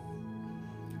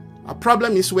 Our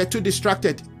problem is we're too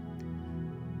distracted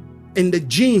in the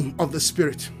gym of the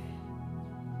spirit.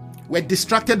 We're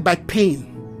distracted by pain.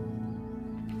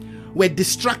 We're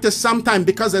distracted sometimes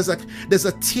because there's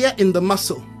a tear in the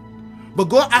muscle. But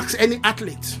go ask any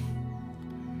athlete.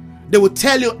 They will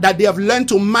tell you that they have learned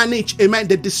to manage, amen,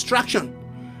 the distraction.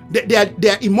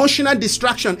 Their emotional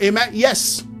distraction, amen,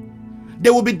 yes.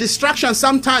 There will be distraction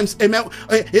sometimes, amen,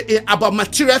 about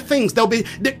material things.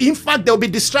 In fact, there will be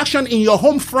distraction in your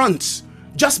home front,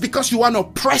 just because you want to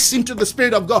press into the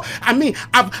Spirit of God. I mean,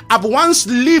 I've once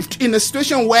lived in a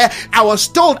situation where I was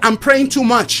told I'm praying too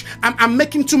much. I'm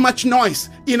making too much noise,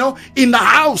 in the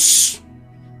house.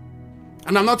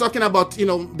 And I'm not talking about,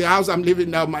 the house I'm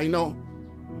living now,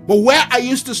 but where I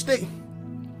used to stay.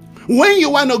 When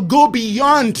you want to go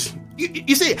beyond,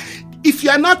 you see, if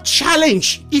you are not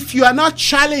challenged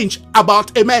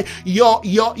about, amen,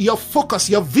 your focus,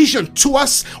 your vision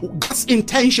towards God's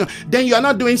intention, then you are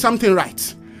not doing something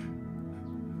right.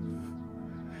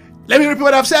 Let me repeat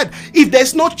what I've said. If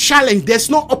there's no challenge, there's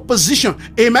no opposition,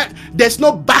 amen, there's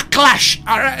no backlash.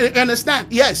 All right, understand?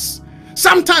 Yes.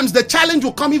 Sometimes the challenge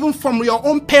will come even from your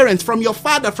own parents, from your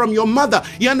father, from your mother.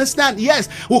 You understand? Yes.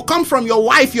 Will come from your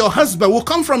wife, your husband, will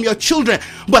come from your children.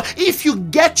 But if you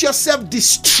get yourself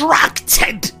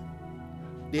distracted,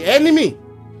 the enemy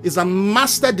is a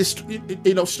master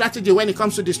strategy when it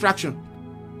comes to distraction.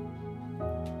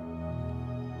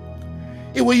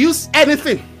 It will use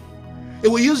anything. It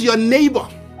will use your neighbor.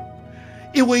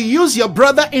 It will use your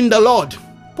brother in the Lord.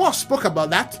 Paul spoke about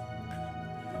that.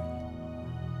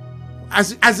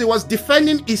 As he was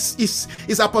defending his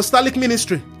apostolic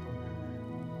ministry,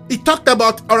 he talked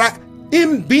about, all right,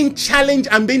 him being challenged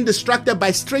and being distracted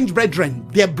by strange brethren,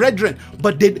 their brethren,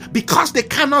 but because they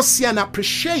cannot see and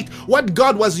appreciate what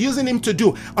God was using him to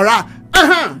do, all right,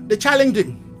 they challenged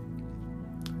him.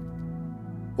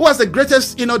 Who was the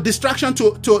greatest, distraction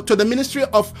to the ministry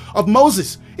of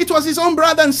Moses? It was his own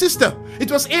brother and sister. It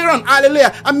was Aaron,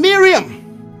 hallelujah, and Miriam.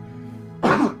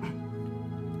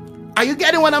 Are you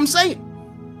getting what I'm saying?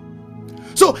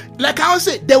 So, like I was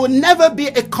saying, there will never be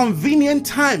a convenient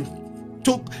time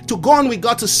to go on with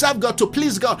God, to serve God, to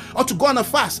please God, or to go on a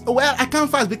fast. Well, I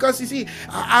can't fast because, you see,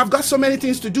 I've got so many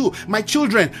things to do. My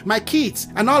children, my kids,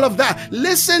 and all of that.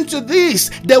 Listen to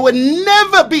this. There will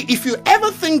never be, if you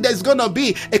ever think there's going to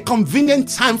be a convenient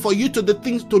time for you to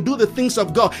do the things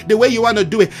of God the way you want to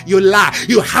do it, you lie.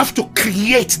 You have to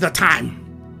create the time.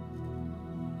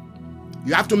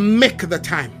 You have to make the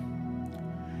time.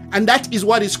 And that is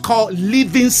what is called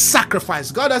living sacrifice.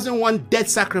 God doesn't want dead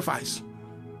sacrifice.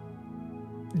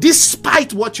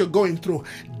 Despite what you're going through,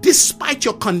 despite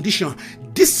your condition,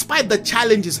 despite the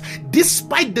challenges,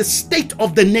 despite the state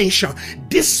of the nation,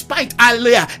 despite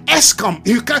ESCOM,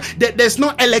 there's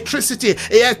no electricity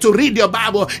to read your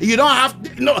Bible. You don't have,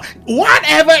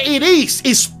 whatever it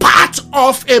is part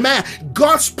of, amen,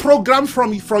 God's program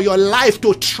for your life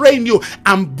to train you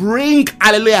and bring,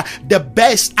 the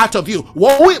best out of you.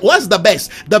 What's the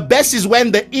best? The best is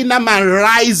when the inner man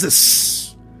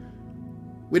rises.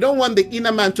 We don't want the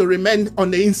inner man to remain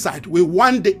on the inside. We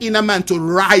want the inner man to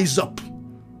rise up.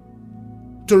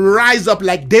 To rise up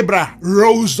like Deborah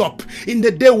rose up in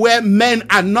the day where men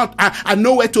are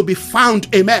nowhere to be found,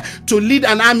 amen, to lead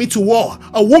an army to war.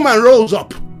 A woman rose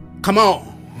up. Come on.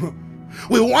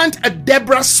 We want a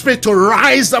Deborah spirit to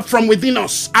rise up from within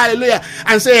us, hallelujah,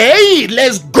 and say, hey,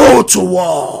 let's go to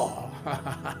war.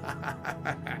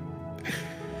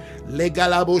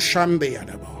 Legalabo shambe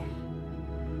yadabo.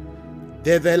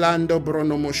 Develando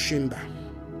bronomoshinda.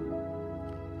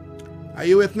 Are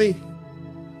you with me?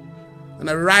 And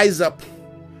I rise up.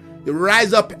 You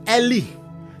rise up early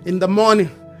in the morning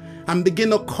and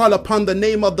begin to call upon the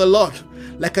name of the Lord,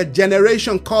 like a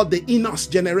generation called the Enos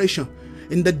generation.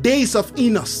 In the days of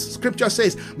Enos, scripture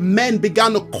says, men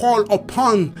began to call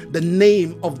upon the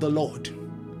name of the Lord.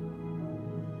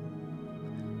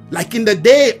 Like in the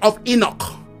day of Enoch,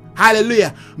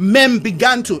 hallelujah, men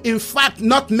began to, in fact,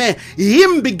 not men,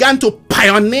 him began to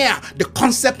pioneer the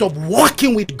concept of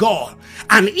walking with God.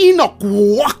 And Enoch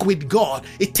walk with God.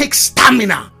 It takes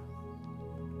stamina.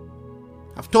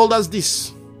 I've told us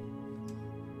this.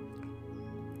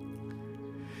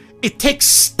 It takes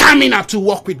stamina to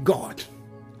walk with God.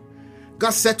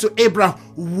 God said to Abraham,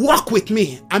 walk with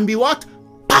me and be what?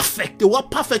 Perfect. The word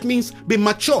perfect means be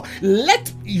mature.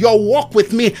 Let your walk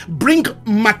with me bring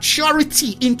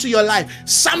maturity into your life.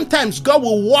 Sometimes God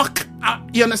will walk,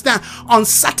 you understand, on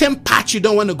certain paths you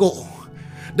don't want to go.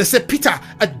 They say, Peter,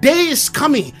 a day is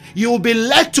coming. You will be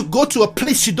led to go to a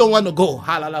place you don't want to go.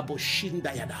 Are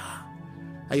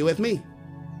you with me?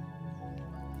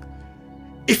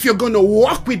 If you're going to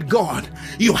walk with God,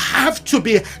 you have to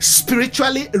be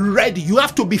spiritually ready. You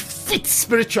have to be fit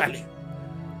spiritually.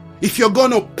 If you're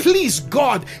going to please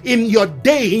God in your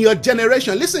day, in your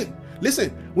generation, listen,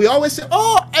 We always say,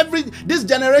 oh, this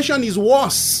generation is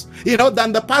worse,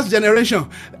 than the past generation.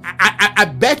 I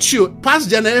bet you past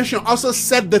generation also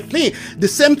said the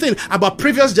same thing about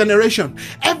previous generation.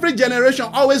 Every generation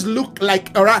always look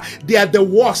like, all right, they are the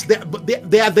worst. They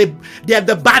are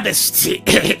the baddest.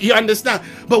 You understand?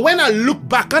 But when I look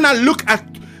back, and I look at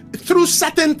through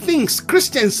certain things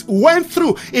Christians went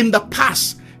through in the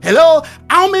past. Hello,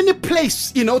 how many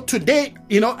places, today,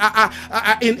 in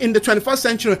the 21st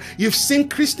century, you've seen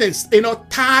Christians,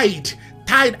 tied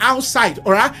outside,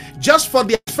 all right, just for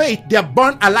their faith, they're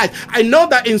burned alive. I know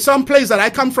that in some place that I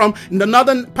come from, in the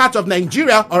northern part of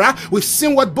Nigeria, all right, we've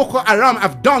seen what Boko Haram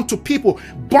have done to people,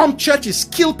 bomb churches,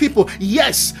 kill people.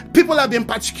 Yes, people have been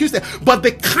persecuted, but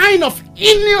the kind of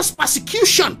heinous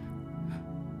persecution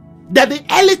that the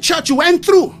early church went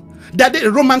through, that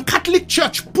the Roman Catholic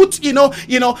Church put,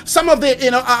 some of the,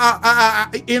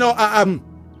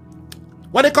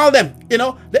 what they call them,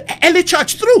 the early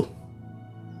church through.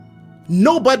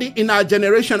 Nobody in our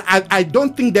generation, I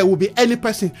don't think there will be any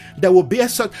person that will be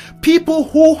such people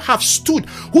who have stood,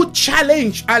 who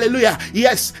challenge, hallelujah,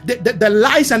 yes, the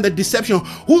lies and the deception,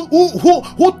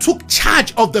 who took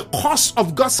charge of the cause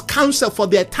of God's counsel for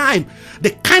their time. The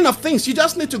kind of things you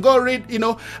just need to go read,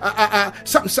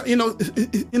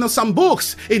 some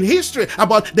books in history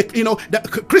about the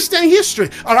Christian history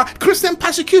or Christian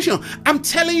persecution. I'm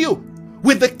telling you,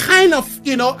 with the kind of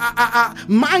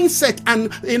mindset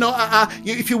and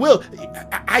if you will,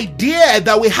 idea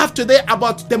that we have today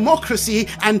about democracy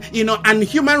and and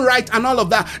human rights and all of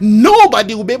that,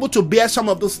 nobody will be able to bear some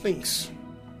of those things.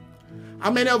 How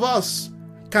many of us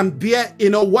can bear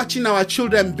watching our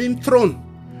children being thrown,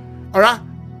 all right,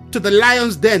 to the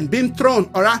lion's den, being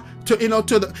thrown, all right, to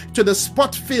the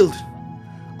sport field,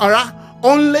 all right,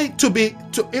 only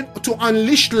to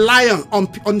unleash lion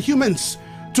on humans,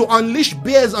 to unleash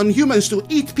bears on humans, to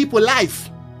eat people alive.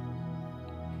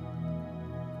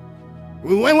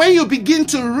 When you begin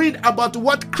to read about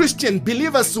what Christian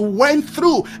believers went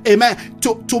through, amen,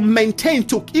 to maintain,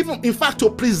 to even, in fact, to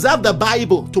preserve the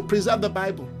Bible,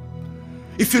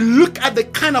 If you look at the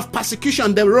kind of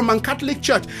persecution the Roman Catholic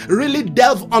Church really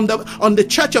delved on the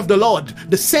Church of the Lord,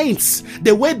 the saints,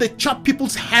 the way they chop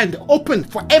people's hand open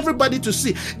for everybody to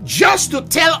see, just to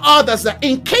tell others that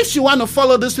in case you want to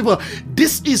follow these people,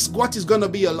 this is what is going to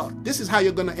be your lot. This is how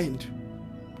you're going to end.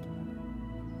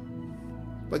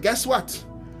 But guess what?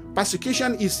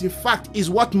 Persecution is, in fact,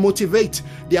 is what motivates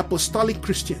the apostolic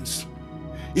Christians.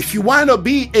 If you want to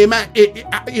be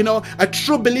a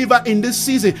true believer in this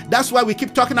season, that's why we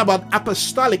keep talking about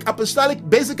apostolic. Apostolic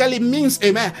basically means,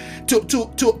 amen, to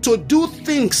do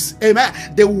things, amen,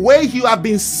 the way you have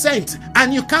been sent.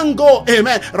 And you can't go,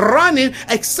 amen, running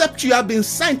except you have been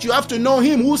sent. You have to know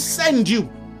him who sent you.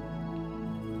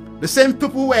 The same people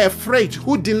who were afraid,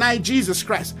 who denied Jesus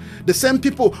Christ. The same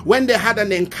people, when they had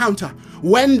an encounter,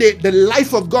 when the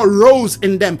life of God rose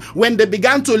in them, when they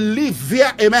began to live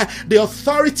via, amen, the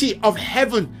authority of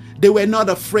heaven, they were not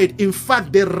afraid. In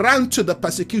fact, they ran to the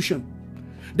persecution.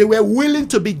 They were willing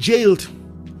to be jailed.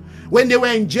 When they were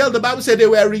in jail, the Bible said they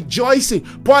were rejoicing.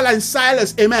 Paul and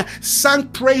Silas, amen, sang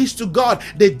praise to God.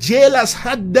 The jailers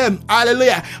heard them,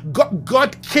 hallelujah.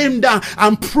 God came down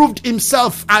and proved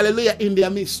himself, hallelujah, in their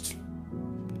midst.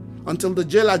 Until the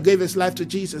jailer gave his life to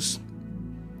Jesus.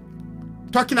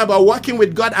 Talking about working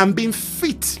with God and being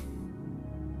fit.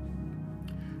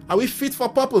 Are we fit for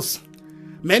purpose?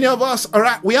 Many of us, all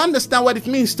right, we understand what it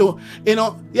means to,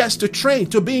 yes, to train,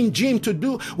 to be in gym, to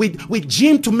do with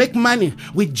gym to make money,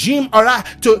 with gym, all right,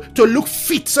 to look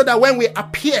fit so that when we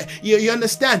appear, you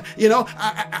understand,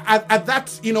 at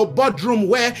that, boardroom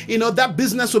where, that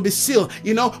business will be sealed,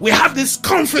 we have this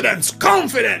confidence.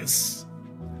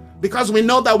 Because we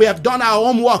know that we have done our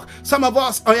homework. Some of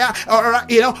us, we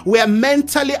are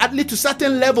mentally, at least to a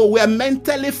certain level, we are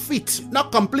mentally fit,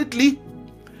 not completely.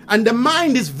 And the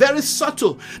mind is very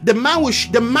subtle. The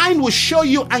mind will show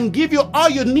you and give you all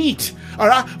you need. All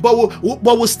right, but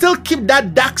we'll still keep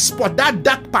that dark spot, that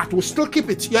dark part. We'll still keep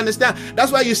it. You understand?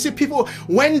 That's why you see people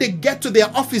when they get to their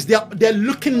office, they're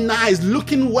looking nice,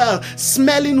 looking well,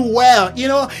 smelling well.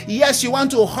 Yes, you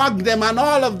want to hug them and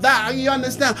all of that. You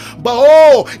understand?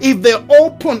 But if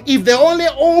they only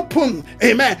open,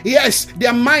 amen. Yes,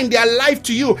 their mind, their life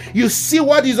to you. You see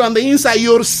what is on the inside.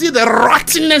 You'll see the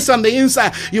rottenness on the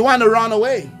inside. You want to run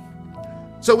away.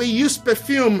 So we use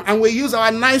perfume, and we use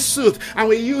our nice suit, and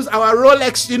we use our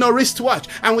Rolex, wristwatch,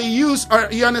 and we use,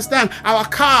 you understand, our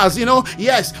cars,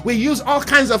 yes, we use all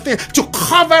kinds of things to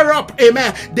cover up,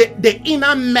 amen, the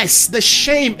inner mess, the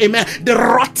shame, amen, the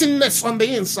rottenness on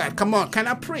the inside. Come on, can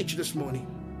I preach this morning?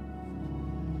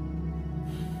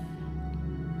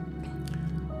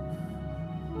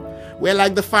 We're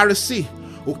like the Pharisee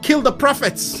who killed the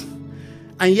prophets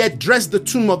and yet dressed the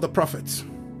tomb of the prophets.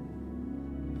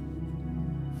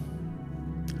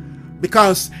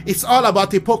 Because it's all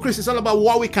about hypocrisy. It's all about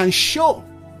what we can show.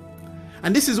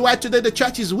 And this is why today the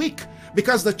church is weak.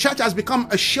 Because the church has become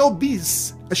a show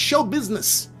business.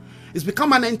 It's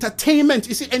become an entertainment.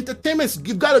 You see, entertainment,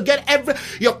 you've got to get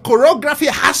your choreography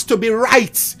has to be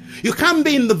right. You can't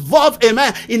be involved,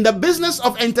 amen, in the business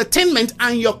of entertainment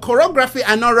and your choreography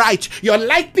are not right. Your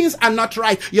lightings are not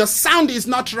right. Your sound is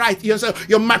not right.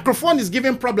 Your microphone is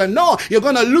giving problem. No, you're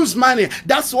going to lose money.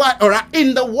 That's why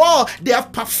in the world, they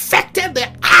have perfected the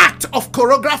art of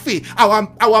choreography.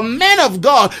 Our men of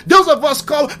God, those of us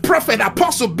called prophet,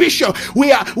 apostle, bishop,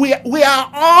 we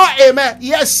are all, amen,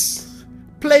 yes,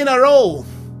 playing a role.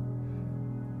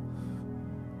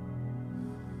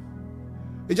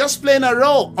 We're just playing a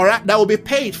role, all right, that will be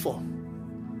paid for.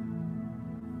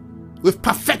 We've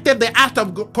perfected the art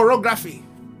of choreography.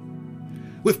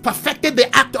 We've perfected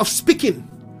the act of speaking.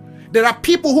 There are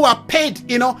people who are paid,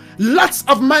 lots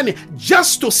of money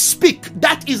just to speak.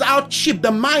 That is how cheap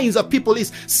the minds of people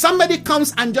is. Somebody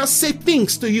comes and just say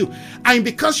things to you, and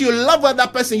because you love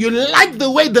that person, you like the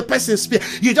way the person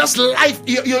speaks. You just like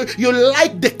you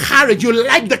like the courage. You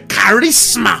like the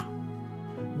charisma.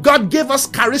 God gave us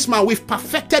charisma. We've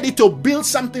perfected it to build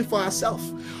something for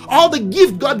ourselves. All the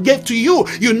gift God gave to you,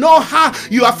 you know how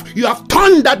you have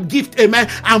turned that gift, amen,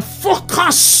 and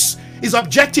focus is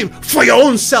objective for your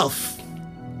own self.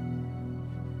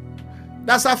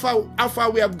 That's how far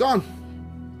we have gone.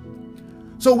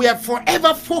 So we have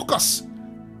forever focused.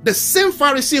 The same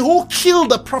Pharisee who killed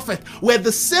the prophet were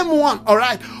the same one, all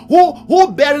right,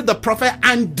 who buried the prophet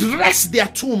and dressed their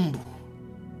tomb.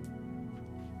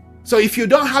 So if you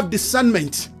don't have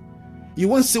discernment, you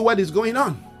won't see what is going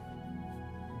on.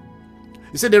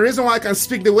 You see, the reason why I can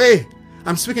speak the way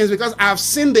I'm speaking is because I have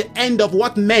seen the end of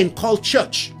what men call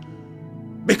church.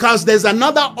 Because there's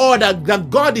another order that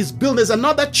God is building. There's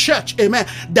another church, amen,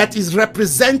 that is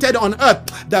represented on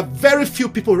earth that very few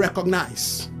people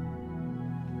recognize.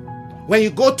 When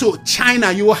you go to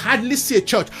China, you will hardly see a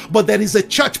church, but there is a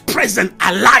church present,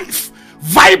 alive,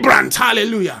 vibrant,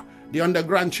 hallelujah, the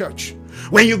underground church.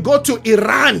 When you go to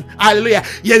Iran, hallelujah,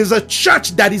 there is a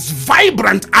church that is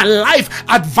vibrant, alive,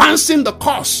 advancing the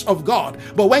cause of God.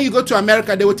 But when you go to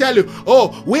America, they will tell you,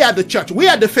 oh, we are the church. We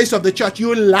are the face of the church.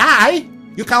 You lie.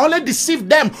 You can only deceive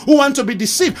them who want to be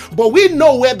deceived. But we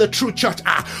know where the true church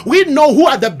are. We know who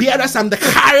are the bearers and the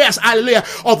carriers, hallelujah,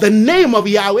 of the name of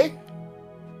Yahweh.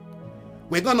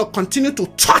 We're going to continue to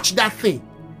touch that thing.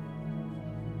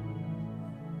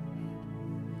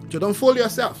 So don't fool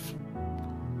yourself.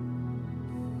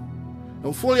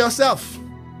 Don't fool yourself.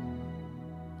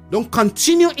 Don't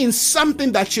continue in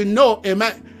something that you know,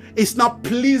 amen, is not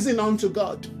pleasing unto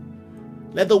God.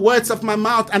 Let the words of my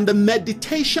mouth and the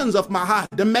meditations of my heart,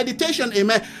 the meditation,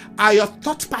 amen, are your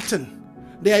thought pattern.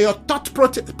 They are your thought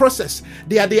process.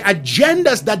 They are the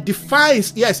agendas that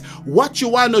defines, yes, what you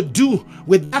want to do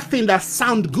with that thing that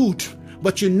sounds good,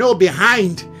 but you know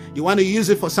behind, you want to use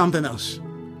it for something else.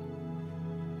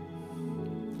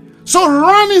 So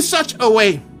run in such a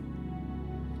way.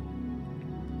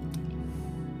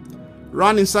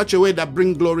 Run in such a way that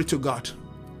brings glory to God.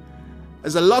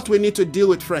 There's a lot we need to deal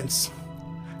with, friends.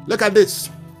 Look at this.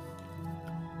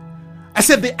 I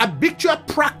said the habitual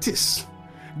practice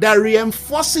that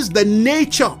reinforces the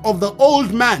nature of the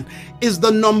old man is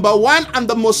the number one and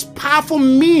the most powerful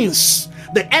means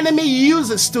the enemy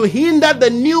uses to hinder the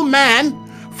new man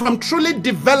from truly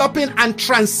developing and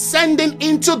transcending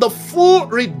into the full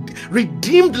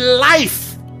redeemed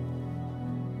life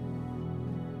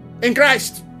in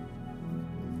Christ.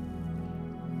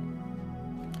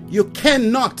 You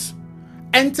cannot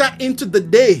enter into the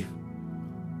day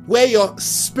where your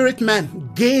spirit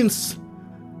man gains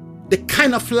the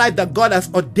kind of life that God has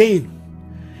ordained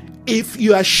if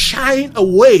you are shying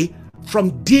away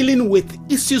from dealing with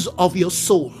issues of your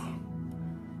soul.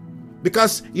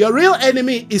 Because your real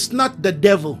enemy is not the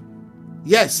devil.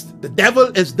 Yes, the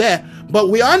devil is there, but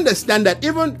we understand that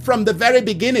even from the very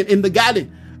beginning in the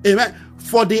garden, amen,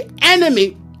 for the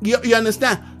enemy, you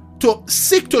understand, to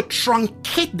seek to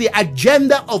truncate the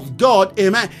agenda of God,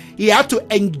 amen, he had to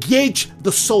engage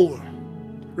the soul.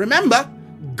 Remember,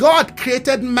 God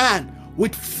created man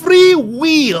with free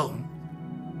will.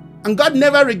 And God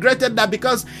never regretted that,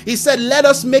 because he said, let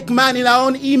us make man in our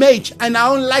own image and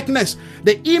our own likeness.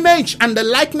 The image and the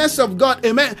likeness of God,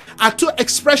 amen, are two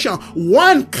expressions.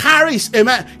 One carries,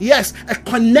 amen, yes, a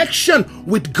connection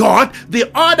with God.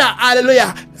 The other,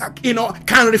 hallelujah,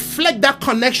 can reflect that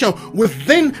connection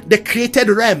within the created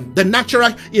realm, the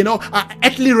natural,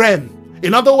 earthly realm.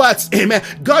 In other words, amen,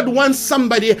 God wants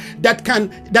somebody that can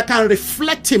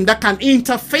reflect him, that can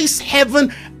interface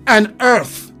heaven and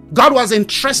earth. God was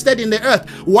interested in the earth.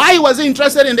 Why was he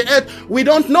interested in the earth? We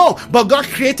don't know. But God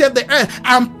created the earth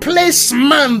and placed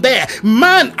man there.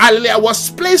 Man, hallelujah,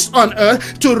 was placed on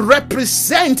earth to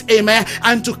represent, amen,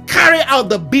 and to carry out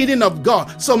the bidding of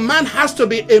God. So man has to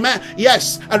be, amen,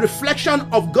 yes, a reflection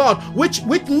of God, which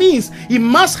means he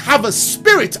must have a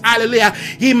spirit, hallelujah.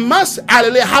 He must,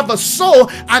 hallelujah, have a soul,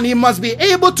 and he must be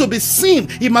able to be seen.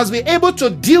 He must be able to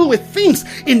deal with things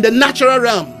in the natural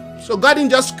realm. So God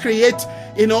didn't just create,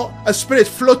 a spirit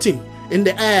floating in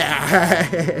the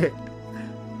air.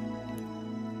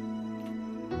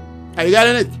 Are you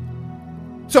getting it?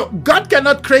 So God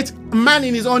cannot create man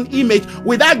in his own image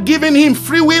without giving him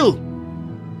free will.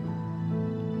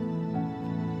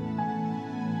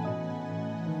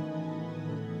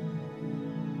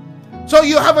 So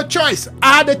you have a choice.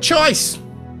 I had a choice.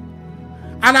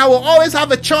 And I will always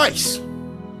have a choice.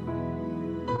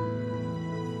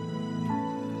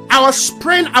 I was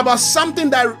praying about something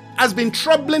that has been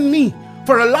troubling me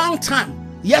for a long time.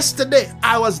 Yesterday,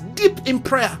 I was deep in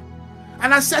prayer.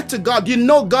 And I said to God,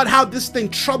 God, how this thing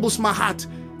troubles my heart.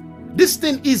 This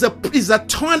thing is a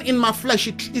thorn in my flesh.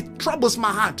 It troubles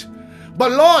my heart.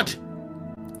 But Lord,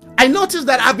 I noticed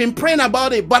that I've been praying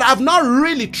about it, but I've not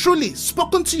really, truly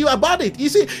spoken to you about it. You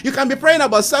see, you can be praying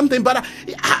about something,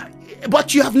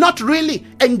 but you have not really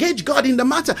engaged God in the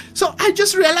matter. So I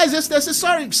just realized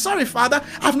yesterday, sorry, Father,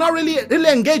 I've not really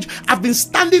engaged. I've been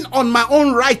standing on my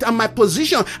own right and my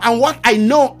position and what I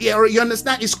know, you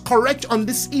understand, is correct on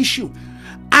this issue.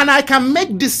 And I can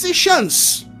make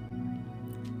decisions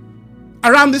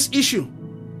around this issue.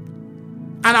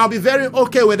 And I'll be very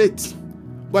okay with it.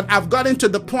 But I've gotten to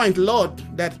the point, Lord,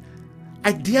 that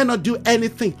I dare not do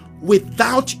anything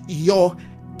without your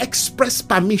express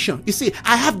permission. You see,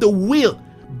 I have the will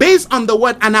based on the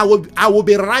word, and I will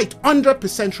be right,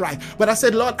 100% right. But I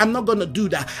said, Lord, I'm not going to do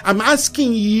that. I'm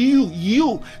asking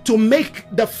you to make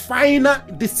the final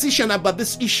decision about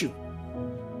this issue.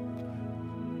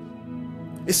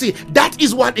 You see, that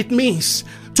is what it means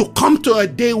to come to a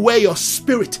day where your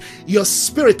spirit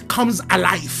comes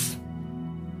alive.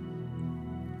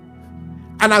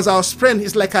 And as I was praying,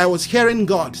 it's like I was hearing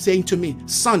God saying to me,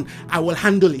 son, I will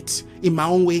handle it in my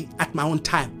own way at my own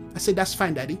time. I said, that's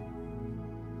fine, Daddy.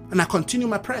 And I continue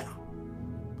my prayer.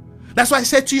 That's why I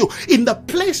said to you, in the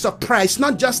place of prayer, it's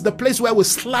not just the place where we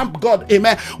slap God,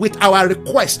 amen, with our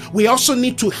requests. We also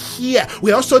need to hear.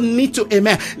 We also need to,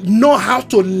 amen, know how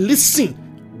to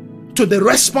listen to the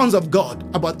response of God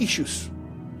about issues.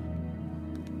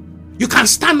 You can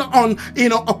stand on,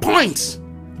 a point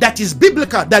that is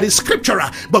biblical, that is scriptural,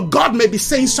 but God may be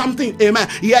saying something, amen,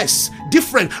 yes,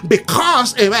 different,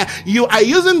 because, amen, you are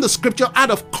using the scripture out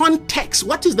of context.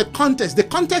 What is the context? The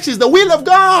context is the will of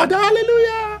God.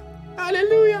 Hallelujah.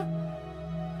 Hallelujah.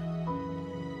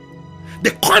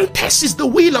 The context is the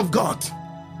will of God.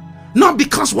 Not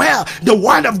because, well, the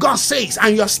word of God says,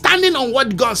 and you're standing on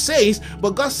what God says,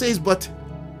 but God says, but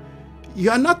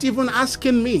you're not even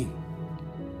asking me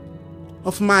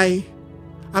of my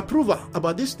approval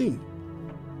about this thing.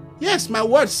 Yes, my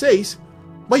word says,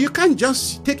 but you can't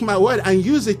just take my word and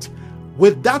use it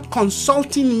without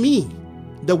consulting me,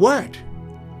 the word.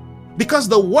 Because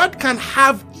the word can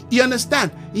have, you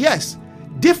understand, yes,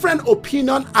 different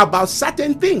opinion about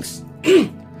certain things.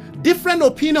 Different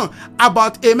opinion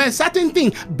about, amen, certain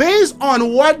things based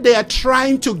on what they are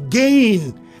trying to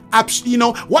gain.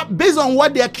 Based on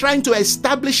what they are trying to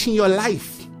establish in your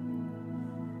life.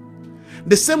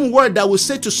 The same word that will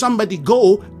say to somebody,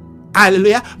 go,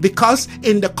 hallelujah, because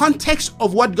in the context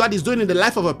of what God is doing in the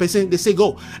life of a person, they say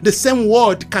go. The same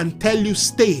word can tell you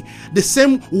stay. The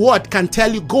same word can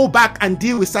tell you go back and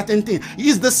deal with certain things.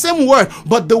 It's the same word,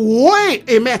 but the way,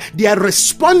 amen, they are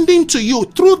responding to you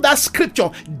through that scripture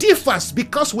differs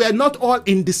because we are not all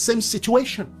in the same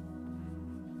situation.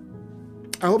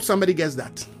 I hope somebody gets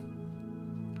that.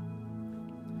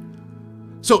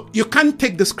 So you can't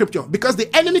take the scripture because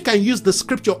the enemy can use the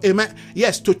scripture, amen,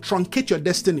 yes, to truncate your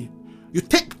destiny. You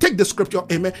take the scripture,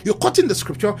 amen, you're quoting the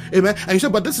scripture, amen, and you say,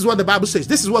 but this is what the Bible says.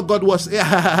 This is what God was.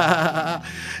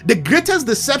 The greatest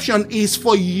deception is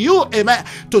for you, amen,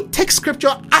 to take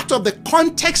scripture out of the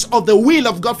context of the will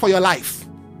of God for your life.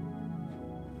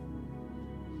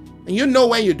 And you know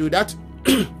when you do that,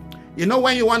 you know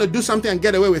when you want to do something and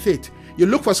get away with it, you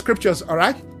look for scriptures, all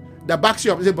right, that backs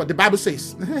you up. But the Bible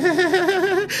says.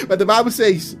 But the Bible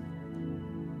says.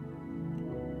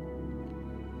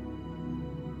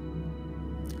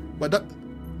 But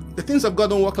the things of God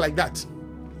don't work like that.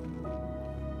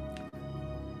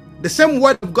 The same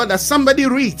word of God that somebody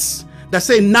reads, that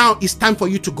say now it's time for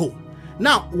you to go.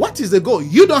 Now, what is the goal?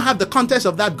 You don't have the context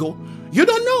of that goal. You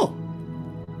don't know.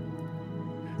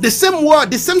 The same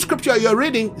word, the same scripture you're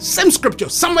reading, same scripture.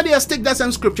 Somebody else take that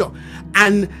same scripture,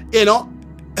 and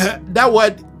that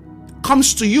word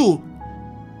comes to you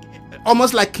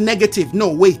almost like negative. No,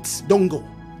 wait, don't go.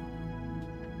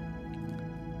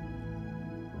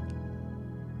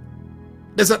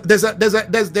 There's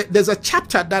a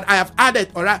chapter that I have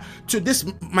added, all right, to this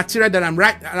material that I'm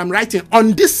writing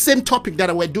on this same topic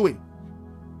that we're doing.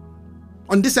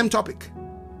 On this same topic.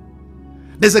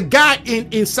 There's a guy in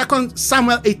 2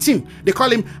 Samuel 18. They call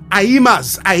him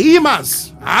Ahimaaz.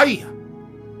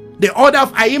 The order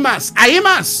of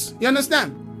Ahimaaz. You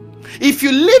understand? If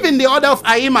you live in the order of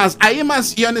Ahimaaz,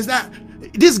 you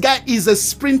understand? This guy is a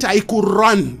sprinter. He could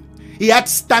run. He had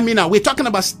stamina. We're talking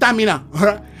about stamina.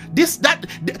 Right?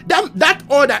 That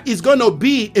order is going to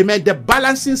be the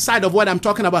balancing side of what I'm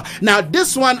talking about. Now,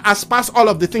 this one has passed all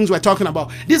of the things we're talking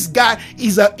about. This guy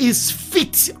is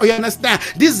fit. You understand?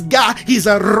 This guy is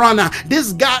a runner.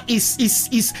 This guy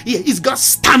he's got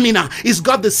stamina. He's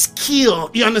got the skill.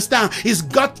 You understand? He's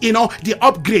got the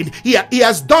upgrade. He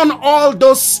has done all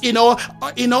those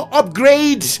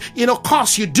upgrade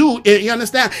course you do. You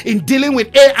understand? In dealing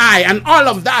with AI and all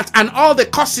of that and all the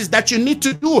courses that you need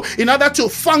to do in order to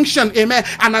function, amen,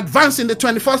 and advance in the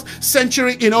 21st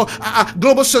century,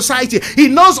 global society. He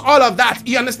knows all of that.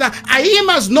 You understand?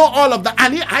 Ahimaaz know all of that,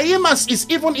 and Ahimaaz is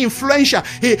even influential.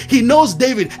 He knows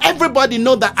David. Everybody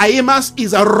know that Ahimaaz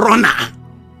is a runner.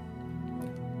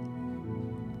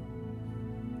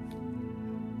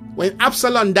 When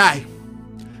Absalom died,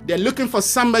 they're looking for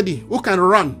somebody who can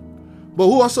run, but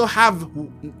who also have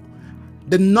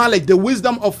the knowledge, the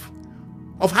wisdom of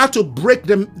how to break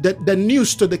the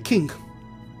news to the king.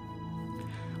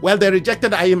 Well, they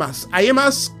rejected Ahimaaz.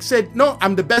 Ahimaaz said, no,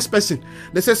 I'm the best person.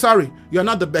 They said, sorry, you're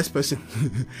not the best person.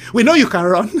 We know you can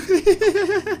run.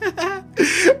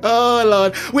 Oh,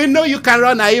 Lord. We know you can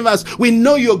run, Ahimaaz. We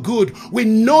know you're good. We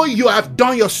know you have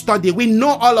done your study. We know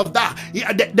all of that.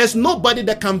 There's nobody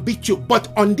that can beat you.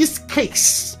 But on this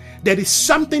case, there is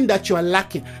something that you are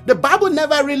lacking. The Bible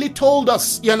never really told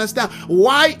us, you understand,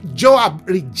 why Joab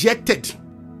rejected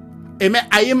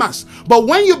Ahimaaz. But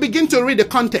when you begin to read the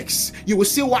context, you will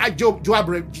see why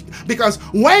Joab, because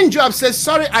when Joab says,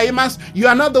 sorry, Ahimaaz, you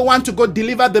are not the one to go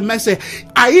deliver the message,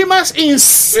 Ahimaaz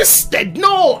insisted,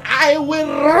 no, I will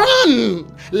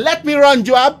run. Let me run,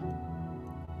 Joab.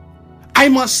 I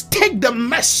must take the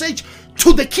message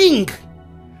to the king.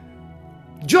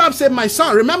 Joab said, my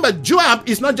son, remember, Joab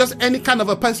is not just any kind of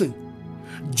a person.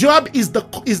 Joab is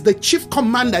the chief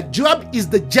commander. Joab is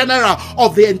the general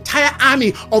of the entire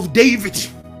army of David.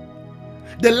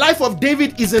 The life of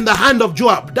David is in the hand of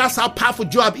Joab. That's how powerful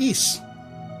Joab is.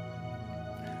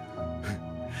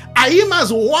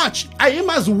 Ahimaaz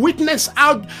witnessed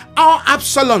how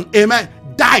Absalom, amen,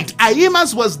 died.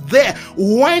 Ahimaaz was there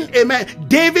when, amen,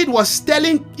 David was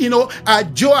telling,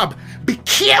 Joab, be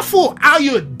careful how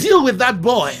you deal with that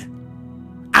boy,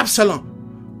 Absalom.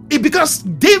 Because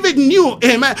David knew,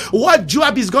 amen, what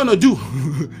Joab is going to do.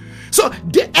 So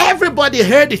everybody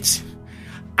heard it.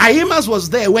 Ahimaaz was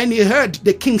there when he heard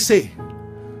the king say,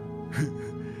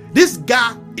 this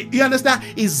guy, you understand,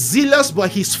 is zealous,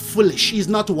 but he's foolish. He's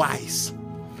not wise.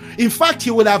 In fact,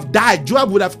 he would have died.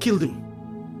 Joab would have killed him.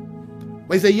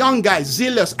 But he's a young guy,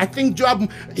 zealous. I think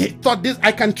Joab, he thought,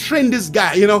 I can train this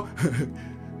guy,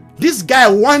 This guy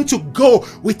wants to go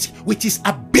with his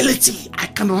ability. I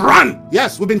can run.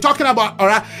 Yes, we've been talking about, all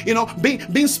right,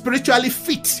 being spiritually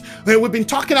fit. We've been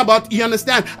talking about, you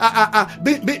understand,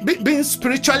 being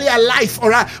spiritually alive, all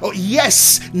right. Oh,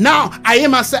 yes. Now,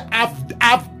 Ahimaaz said,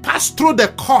 I've passed through the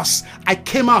course. I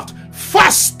came out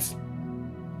first.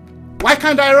 Why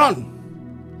can't I run?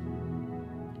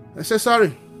 I said,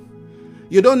 sorry.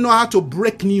 You don't know how to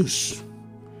break news.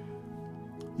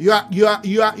 You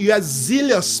are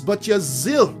zealous, but your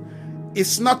zeal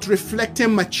is not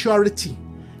reflecting maturity.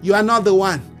 You are not the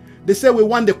one. They say we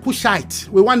want the Cushite.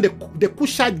 We want the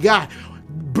Cushite guy.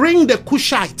 Bring the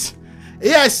Cushite.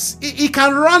 Yes, he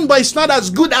can run, but it's not as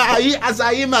good as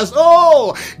Ahimaaz.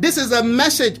 Oh, this is a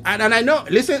message. And I know,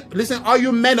 listen, all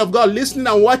you men of God listening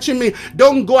and watching me,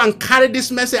 don't go and carry this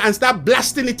message and start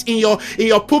blasting it in your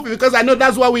pulpit, because I know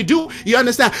that's what we do. You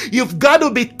understand? You've got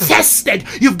to be tested.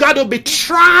 You've got to be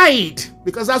tried,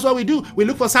 because that's what we do. We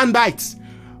look for sound bites.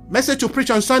 Message to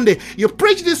preach on Sunday. You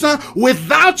preach this one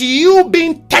without you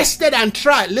being tested and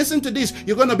tried. Listen to this.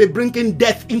 You're going to be bringing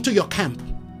death into your camp.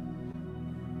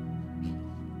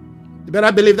 You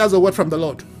better believe that's a word from the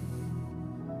Lord.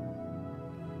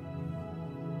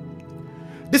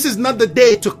 This is not the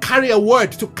day to carry a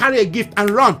word, to carry a gift and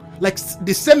run. like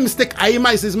the same mistake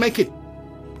Ahimaaz is making.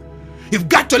 You've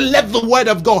got to let the word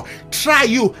of God try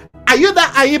you. Are you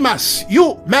that Ahimaaz?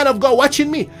 You man of God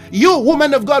watching me, you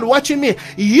woman of God watching me,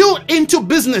 you into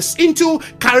business, into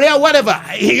career, whatever.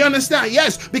 You understand?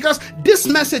 Yes, because this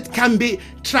message can be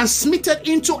transmitted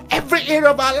into every area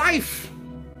of our life.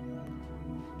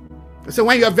 So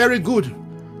when you are very good,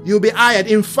 you'll be hired.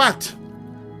 In fact,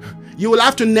 you will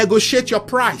have to negotiate your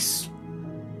price.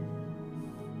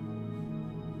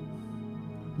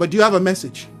 But do you have a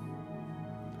message?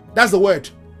 That's the word.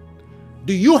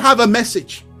 Do you have a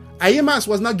message? Ahimaaz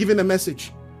was not given a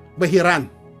message, but he ran.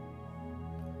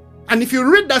 And if you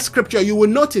read that scripture, you will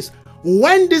notice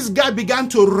when this guy began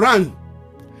to run,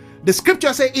 the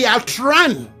scripture says he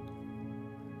outran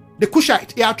the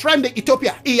Cushite, he outran the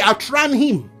Ethiopia, he outran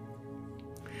him.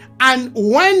 And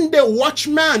when the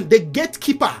watchman, the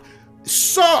gatekeeper,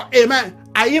 saw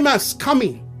Ahimaaz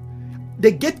coming, the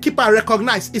gatekeeper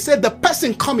recognized. He said, the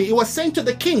person coming, he was saying to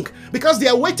the king, because they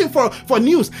are waiting for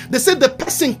news. They said the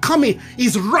person coming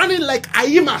is running like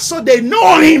Ahimaaz, so they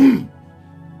know him.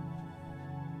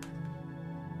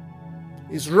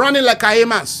 He's running like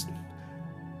Ahimaaz.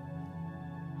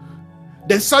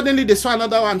 Then suddenly they saw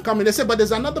another one coming. They said, but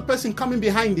there's another person coming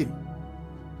behind him.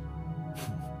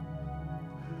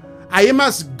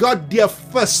 Ahimaaz got there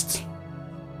first.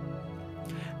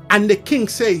 And the king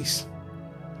says,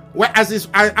 well, as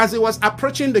he was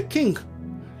approaching the king,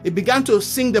 he began to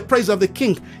sing the praise of the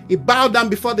king. He bowed down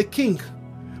before the king.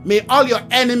 May all your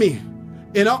enemy,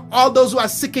 all those who are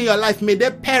seeking your life, may they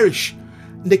perish.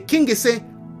 The king is saying,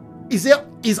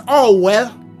 is all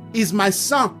well? Is my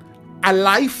son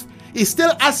alive? He's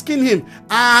still asking him.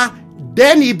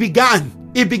 Then he began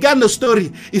the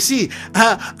story. You see,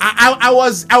 I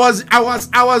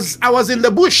was in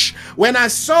the bush when I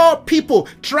saw people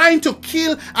trying to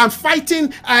kill and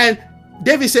fighting, and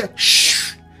David said,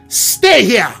 shh, stay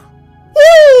here.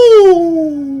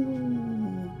 Woo!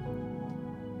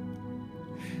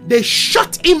 They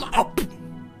shut him up.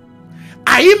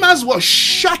 Ahimaaz was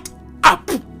shut up.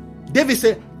 David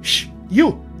said, shh,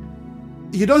 you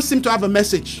don't seem to have a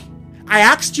message. I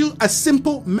asked you a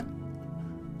simple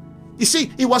You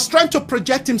see, he was trying to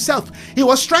project himself. He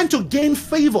was trying to gain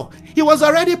favor. He was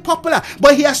already popular,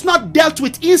 but he has not dealt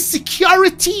with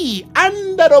insecurity.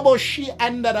 There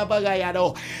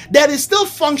is still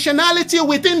functionality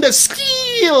within the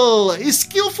skill. He's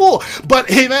skillful, but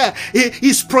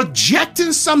he's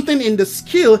projecting something in the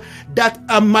skill that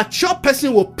a mature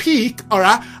person will pick,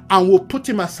 and will put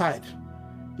him aside.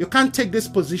 You can't take this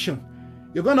position.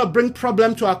 You're going to bring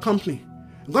problem to our company.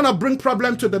 You're going to bring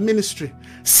problem to the ministry.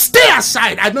 Stay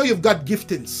aside. I know you've got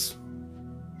giftings.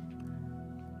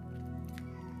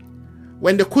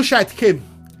 When the Cushite came,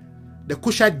 the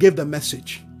Cushite gave the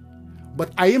message.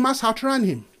 But Ahimaaz outran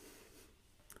him.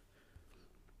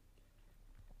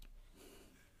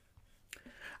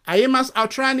 Ahimaaz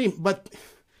outran him, but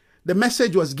the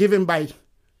message was given by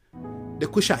the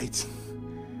Cushite.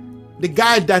 The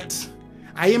guy that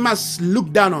Ahimaaz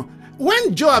looked down on.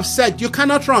 When Joab said, you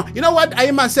cannot run, you know what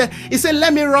Ahimaaz said? He said,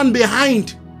 let me run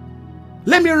behind.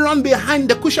 Let me run behind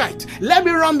the Cushite. Let me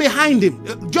run behind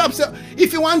him. Joab said,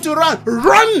 if you want to run,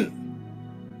 run.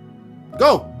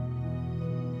 Go.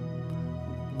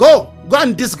 Go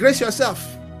and disgrace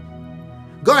yourself.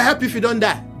 God help you if you don't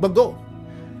die, but go.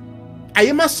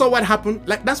 Ahimaaz saw what happened.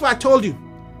 Like, that's what I told you.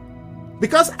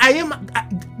 Because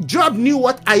Joab knew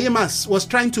what Ahimaaz was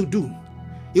trying to do.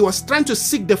 He was trying to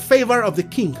seek the favor of the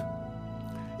king.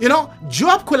 You know,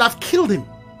 Joab could have killed him.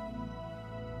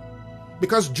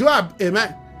 Because Joab,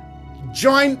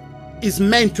 joined his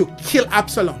men to kill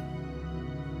Absalom.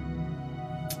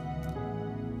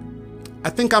 I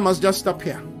think I must just stop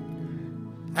here.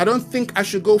 I don't think I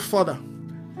should go further.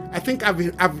 I think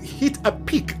I've hit a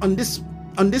peak on this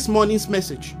morning's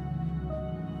message.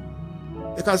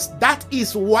 Because that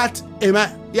is what,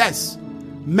 yes,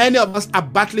 many of us are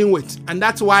battling with. And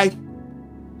that's why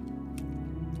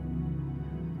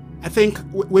I think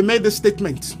we made the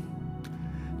statement.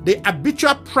 The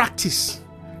habitual practice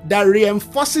that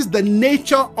reinforces the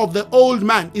nature of the old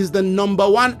man is the number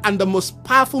one and the most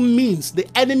powerful means the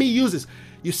enemy uses.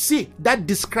 You see, that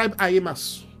described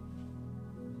Ahimaaz.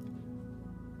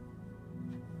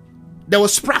 There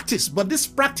was practice, but this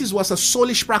practice was a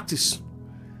soulish practice.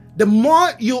 The more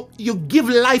you give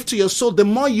life to your soul, the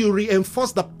more you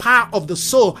reinforce the power of the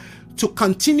soul to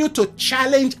continue to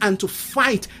challenge and to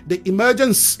fight the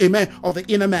emergence, of the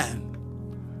inner man.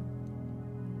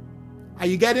 Are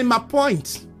you getting my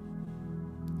point?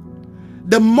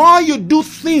 The more you do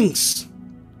things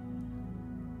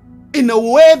in a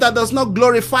way that does not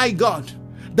glorify God,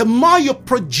 the more you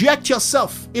project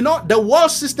yourself. You know, the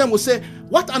world system will say,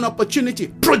 what an opportunity.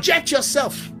 Project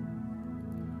yourself.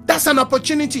 That's an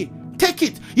opportunity. Take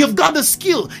it. You've got the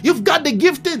skill. You've got the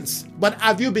giftings. But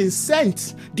have you been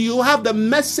sent? Do you have the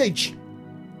message?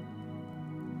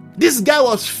 This guy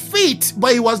was fit,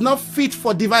 but he was not fit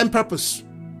for divine purpose.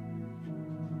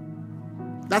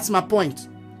 That's my point.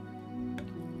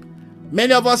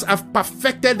 Many of us have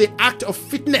perfected the act of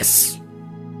fitness.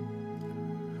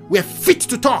 We're fit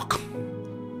to talk.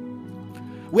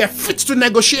 We're fit to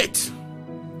negotiate.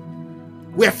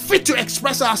 We're fit to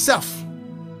express ourselves.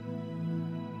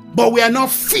 But we are not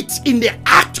fit in the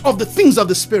act of the things of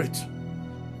the Spirit.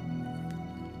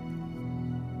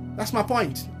 That's my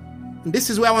point. And this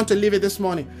is where I want to leave it this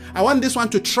morning. I want this one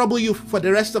to trouble you for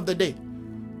the rest of the day,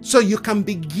 so you can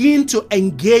begin to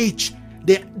engage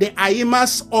the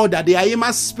Aimas order, the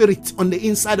Aimas spirit on the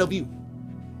inside of you.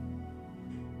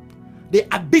 The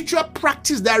habitual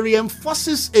practice that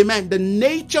reinforces, amen, the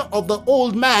nature of the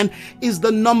old man is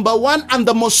the number one and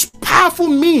the most powerful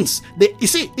means. You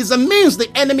see, it's a means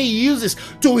the enemy uses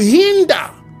to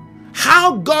hinder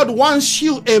how God wants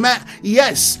you, amen,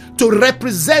 yes, to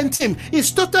represent him.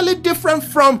 It's totally different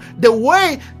from the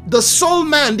way the soul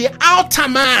man, the outer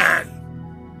man,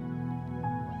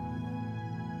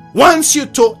 wants you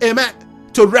to, amen,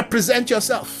 to represent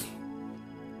yourself.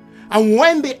 And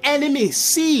when the enemy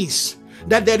sees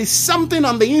that there is something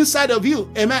on the inside of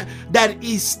you, amen, that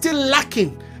is still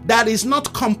lacking, that is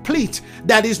not complete,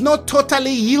 that is not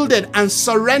totally yielded and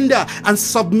surrender and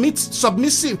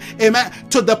submissive, amen,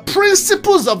 to the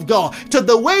principles of God, to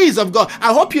the ways of God.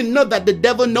 I hope you know that the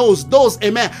devil knows those,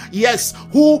 amen, yes,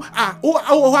 who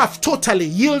have totally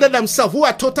yielded themselves, who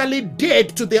are totally dead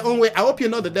to their own way. I hope you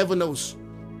know the devil knows.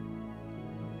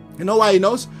 You know why he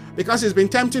knows? Because he's been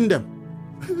tempting them.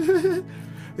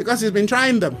 Because he's been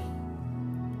trying them.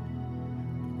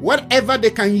 Whatever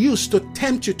they can use to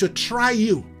tempt you, to try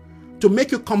you, to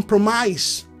make you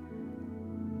compromise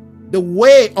the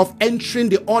way of entering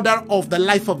the order of the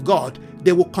life of God,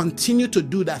 they will continue to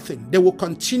do that thing. They will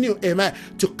continue, amen,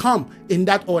 to come in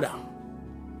that order.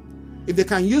 If they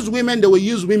can use women, they will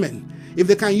use women. If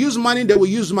they can use money, they will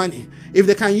use money. If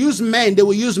they can use men, they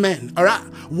will use men. All right?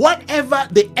 Whatever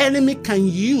the enemy can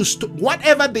use,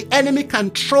 whatever the enemy can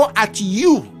throw at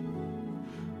you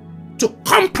to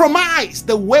compromise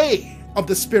the way of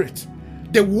the Spirit,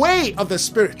 the way of the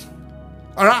Spirit.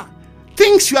 All right?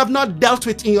 Things you have not dealt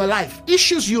with in your life,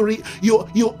 issues you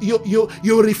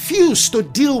refuse to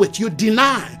deal with, you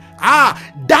deny.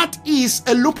 That is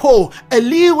a loophole, a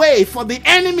leeway for the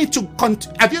enemy to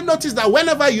have you noticed that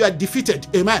whenever you are defeated,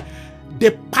 amen,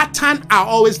 the patterns are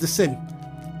always the same.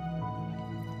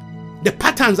 The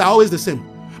patterns are always the same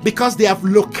because they have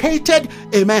located,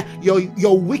 amen,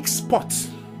 your weak spot.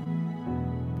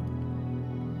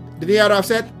 Did you hear what I've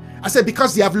said? I said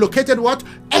because they have located what?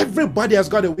 Everybody has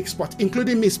got a weak spot,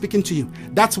 including me speaking to you.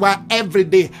 That's why every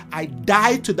day I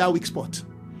die to that weak spot.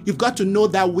 You've got to know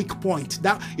that weak point.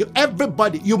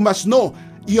 Everybody, you must know.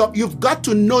 You've got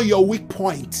to know your weak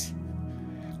point.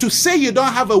 To say you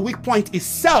don't have a weak point is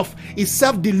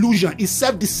self-delusion, is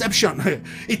self-deception.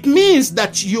 It means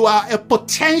that you are a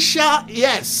potential,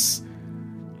 yes,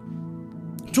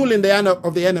 tool in the hand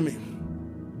of the enemy.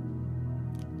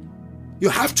 You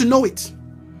have to know it.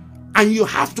 And you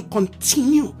have to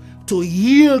continue to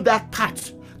yield that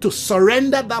path, to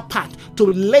surrender that path, to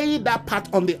lay that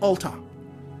path on the altar.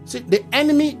 See, the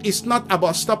enemy is not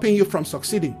about stopping you from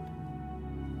succeeding.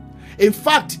 In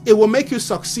fact, it will make you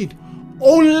succeed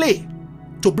only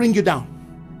to bring you down.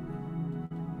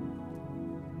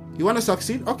 You want to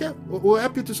succeed? Okay, we'll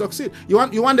help you to succeed. You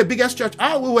want the biggest church?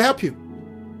 We will help you.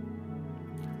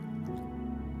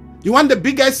 You want the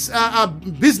biggest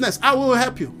business? We will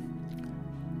help you.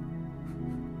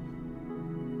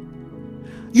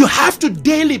 You have to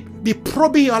daily be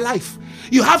probing your life.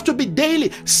 You have to be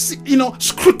daily,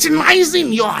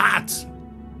 scrutinizing your heart.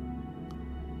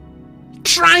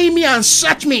 Try me and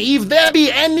search me if there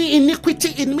be any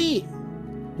iniquity in me.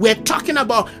 We're talking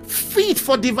about fit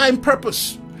for divine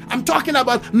purpose. I'm talking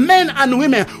about men and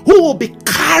women who will be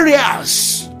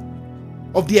carriers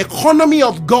of the economy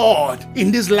of God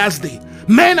in this last day.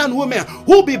 Men and women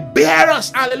who will be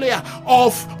bearers, hallelujah,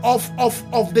 of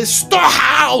the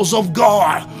storehouse of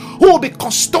God, who will be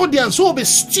custodians, who will be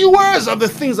stewards of the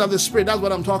things of the Spirit. That's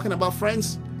what I'm talking about,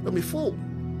 friends. Don't be fooled.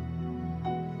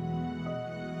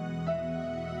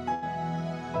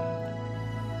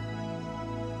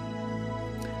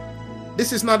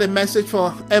 This is not a message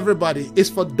for everybody. It's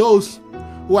for those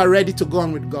who are ready to go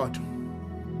on with God.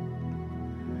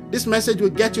 This message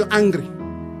will get you angry.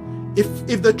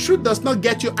 If the truth does not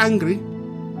get you angry,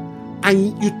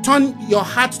 and you turn your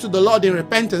heart to the Lord in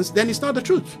repentance, then it's not the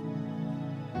truth.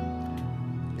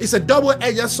 It's a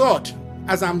double-edged sword.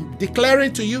 As I'm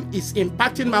declaring to you, it's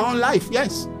impacting my own life.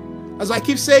 Yes. As I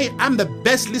keep saying, I'm the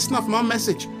best listener of my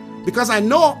message, because I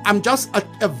know I'm just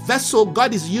a vessel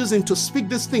God is using to speak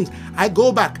these things. I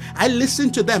go back, I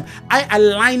listen to them, I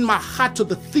align my heart to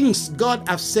the things God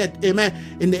has said, amen,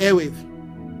 in the airwave.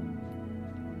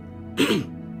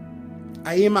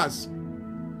 Ahimaaz,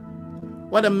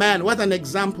 what a man, what an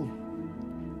example.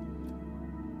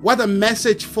 What a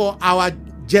message for our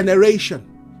generation.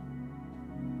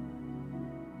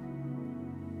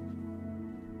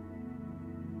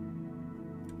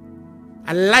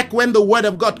 I like when the word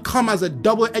of God comes as a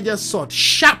double-edged sword,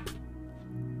 sharp.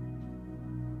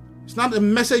 It's not a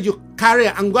message you carry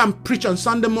and go and preach on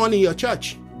Sunday morning in your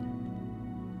church.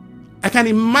 I can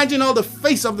imagine all the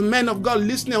face of the men of God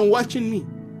listening and watching me,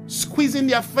 squeezing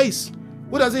their face.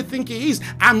 Who does he think he is?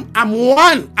 I'm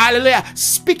one, hallelujah,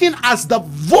 speaking as the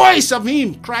voice of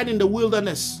him cried in the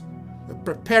wilderness,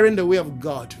 preparing the way of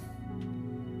God.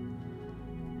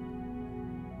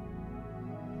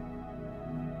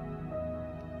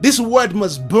 This word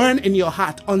must burn in your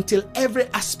heart until every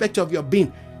aspect of your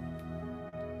being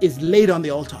is laid on the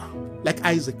altar, like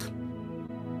Isaac.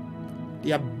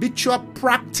 The habitual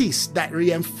practice that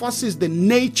reinforces the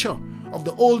nature of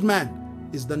the old man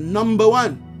is the number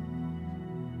one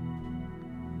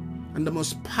and the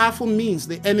most powerful means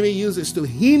the enemy uses to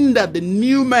hinder the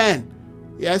new man.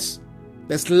 Yes,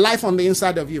 there's life on the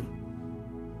inside of you.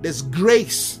 There's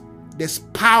grace. There's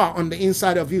power on the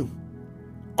inside of you.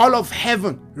 All of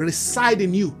heaven reside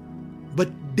in you,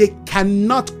 but they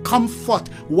cannot come forth.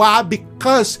 Why?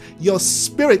 Because your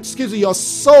spirit, your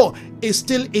soul is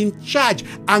still in charge,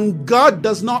 and God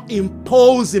does not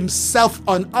impose himself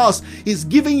on us. He's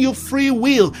giving you free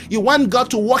will. You want God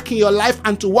to work in your life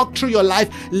and to walk through your life.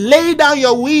 Lay down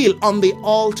your will on the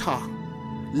altar.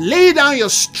 Lay down your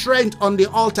strength on the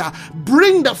altar.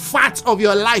 Bring the fat of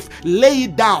your life. Lay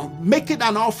it down. Make it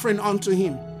an offering unto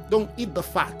him. Don't eat the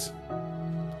fat.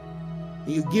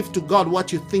 You give to God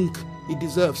what you think he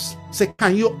deserves. Say,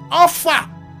 can you offer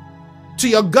to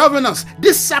your governors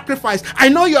this sacrifice? I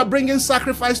know you're bringing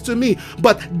sacrifice to me,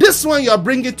 but this one you're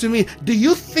bringing to me, do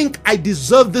you think I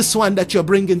deserve this one that you're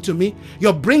bringing to me?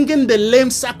 You're bringing the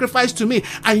lame sacrifice to me,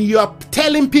 and you're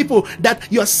telling people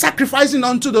that you're sacrificing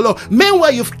unto the Lord.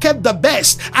 Meanwhile, you've kept the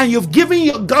best and you've given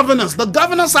your governors. The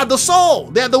governors are the soul.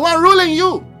 They're the one ruling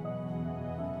you.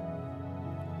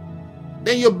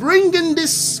 Then you're bringing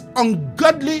this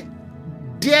ungodly,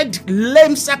 dead,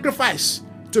 lame sacrifice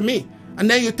to me. And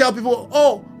then you tell people,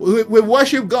 oh, we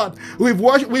worship God. Oh,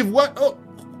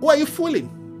 who are you fooling?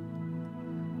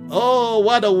 Oh,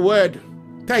 what a word.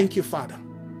 Thank you, Father.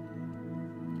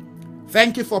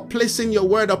 Thank you for placing your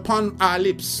word upon our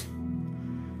lips.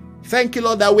 Thank you,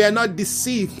 Lord, that we are not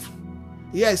deceived.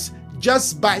 Yes,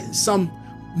 just by some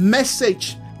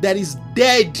message that is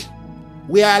dead,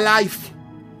 we are alive.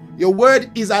 Your word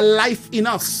is alive in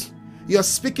us. You're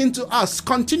speaking to us.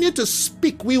 Continue to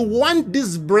speak. We want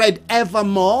this bread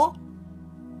evermore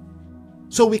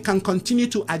so we can continue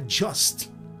to adjust.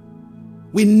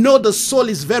 We know the soul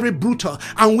is very brutal,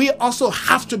 and we also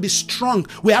have to be strong.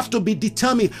 We have to be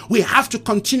determined. We have to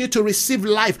continue to receive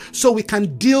life so we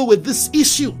can deal with this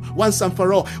issue once and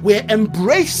for all. We're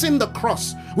embracing the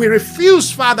cross. We refuse,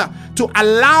 Father, to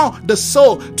allow the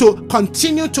soul to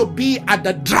continue to be at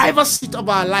the driver's seat of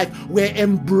our life. We're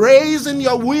embracing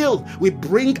your will. We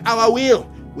bring our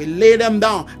will. We lay them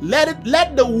down. Let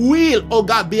the will, oh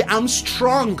God, be armed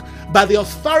strong by the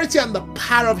authority and the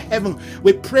power of heaven.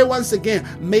 We pray once again,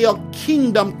 may your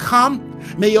kingdom come.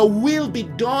 May your will be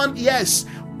done, yes,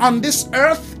 on this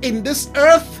earth, in this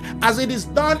earth, as it is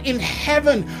done in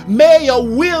heaven. May your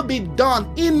will be done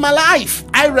in my life.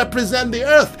 I represent the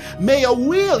earth. May your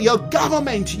will, your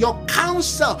government, your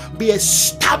counsel be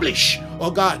established,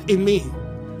 oh God, in me.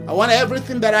 I want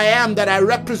everything that I am, that I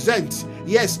represent,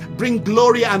 yes, bring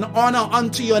glory and honor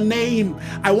unto your name.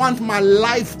 I want my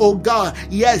life, oh God,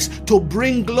 yes, to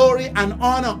bring glory and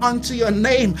honor unto your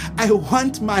name. I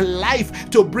want my life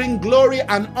to bring glory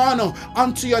and honor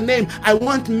unto your name. I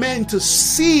want men to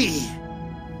see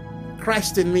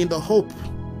Christ in me, the hope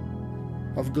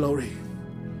of glory.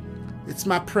 It's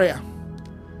my prayer.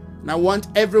 And I want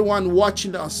everyone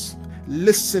watching us,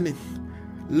 listening,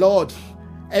 Lord,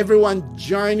 everyone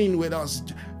joining with us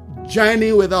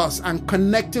and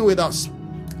connecting with us,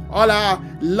 all our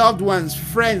loved ones,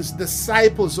 friends,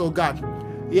 disciples, oh God,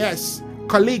 yes,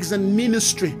 colleagues in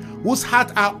ministry whose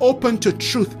hearts are open to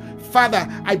truth. Father,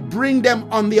 I bring them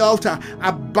on the altar.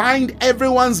 I bind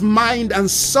everyone's mind and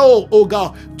soul, oh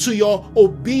God, to your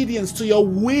obedience, to your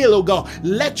will, oh God.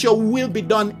 Let your will be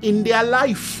done in their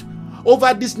life.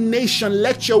 Over this nation,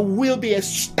 let your will be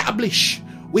established.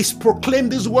 We proclaim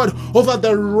this word over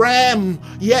the realm,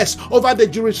 yes, over the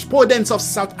jurisprudence of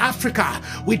South Africa.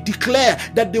 We declare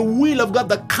that the will of God,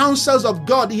 the counsels of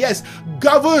God, yes,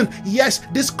 govern, yes,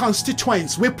 these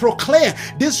constituents. We proclaim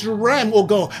this realm, oh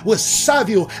God, will serve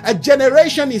you. A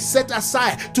generation is set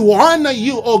aside to honor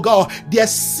you, oh God. Their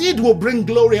seed will bring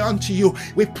glory unto you.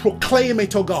 We proclaim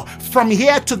it, oh God, from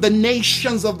here to the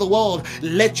nations of the world.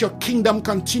 Let your kingdom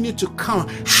continue to come.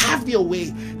 Have your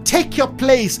way. Take your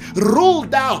place. Rule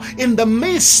down in the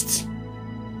midst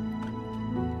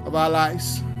of our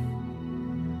lives.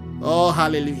 Oh,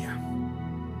 hallelujah.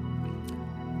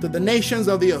 To the nations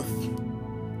of the earth,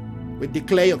 we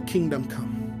declare your kingdom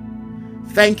come.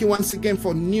 Thank you once again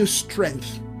for new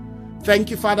strength. Thank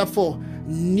you, Father, for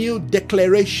new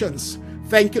declarations.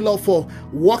 Thank you, Lord, for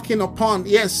walking upon,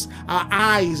 yes, our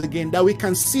eyes again, that we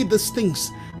can see these things.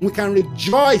 We can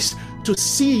rejoice to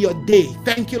see your day.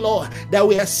 Thank you, Lord, that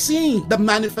we are seeing the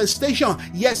manifestation,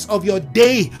 yes, of your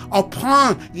day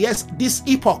upon, yes, this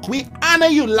epoch. We honor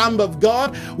you, Lamb of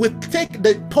God. We take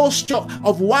the posture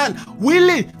of one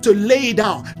willing to lay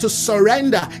down, to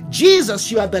surrender. Jesus,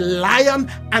 you are the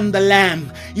Lion and the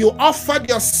Lamb. You offered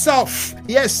yourself,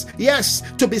 yes,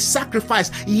 to be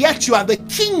sacrificed, yet you are the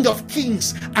King of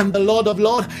Kings and the Lord of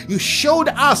Lords. You showed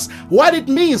us what it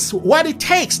means, what it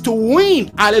takes to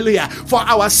win, hallelujah, for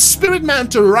our spirit man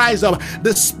to rise up.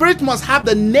 The spirit must have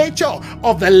the nature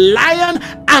of the lion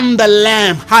and the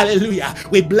lamb. Hallelujah.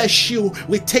 We bless you.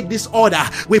 We take this order.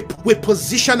 We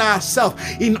position ourselves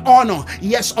in honor,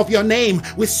 yes, of your name.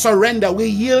 We surrender. We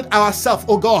yield ourselves,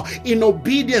 oh God, in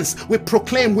obedience. We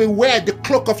proclaim. We wear the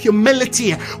cloak of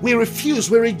humility. We refuse.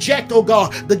 We reject, oh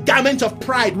God, the garment of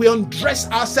pride. We undress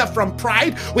ourselves from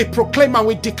pride. We proclaim and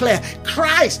we declare,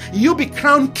 Christ, you be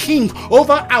crowned king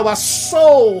over our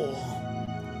soul.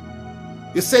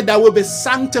 You said that we'll be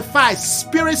sanctified,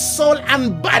 spirit, soul,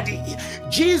 and body.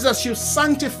 Jesus, you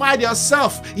sanctified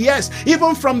yourself. Yes,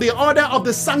 even from the order of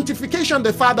the sanctification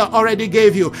the Father already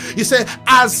gave you. You said,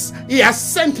 as he has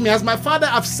sent me, as my Father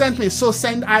have sent me, so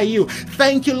send I you.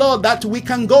 Thank you, Lord, that we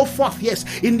can go forth, yes,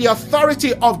 in the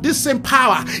authority of this same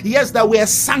power. Yes, that we are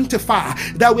sanctified,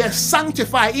 that we are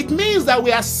sanctified. It means that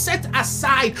we are set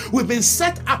aside. We've been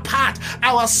set apart.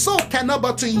 Our soul cannot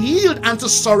but to yield and to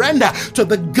surrender to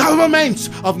the government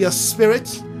of your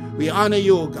spirit. We honor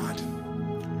you, O God.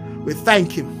 We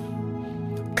thank you.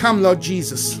 Come, Lord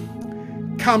Jesus.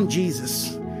 Come,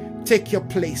 Jesus. Take your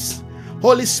place.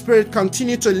 Holy Spirit,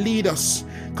 continue to lead us.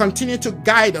 Continue to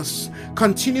guide us.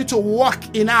 Continue to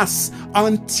walk in us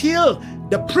until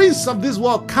the prince of this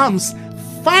world comes,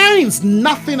 finds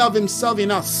nothing of himself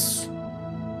in us.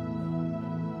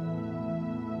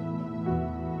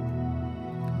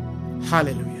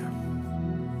 Hallelujah.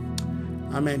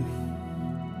 Amen.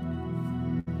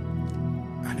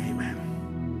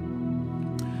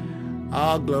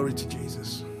 Oh, glory to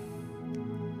Jesus.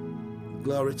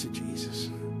 Glory to Jesus.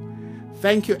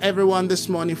 Thank you, everyone, this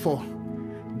morning for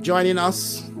joining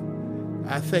us.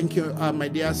 Thank you, my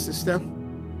dear sister.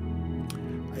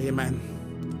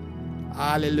 Amen.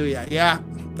 Hallelujah. Yeah,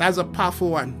 that's a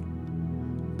powerful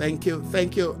one. Thank you.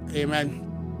 Thank you.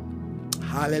 Amen.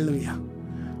 Hallelujah.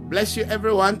 Bless you,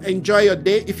 everyone. Enjoy your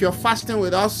day. If you're fasting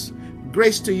with us,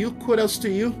 grace to you. Kudos to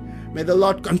you. May the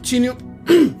Lord continue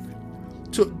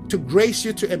to grace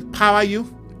you, to empower you,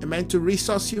 amen, to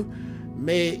resource you.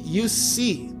 May you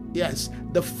see, yes,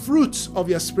 the fruits of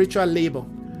your spiritual labor.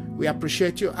 We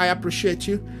appreciate you. I appreciate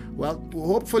you. Well,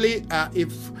 hopefully,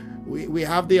 if we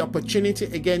have the opportunity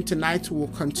again tonight, we'll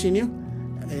continue,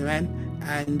 amen.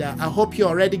 And I hope you're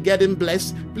already getting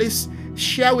blessed. Please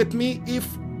share with me if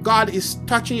God is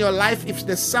touching your life, if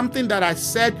there's something that I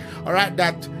said, all right,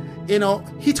 that,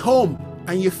 hit home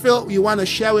and you feel you want to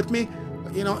share with me.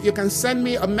 You can send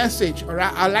me a message, or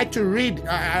I like to read.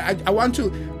 I want to,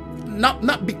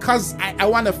 not because I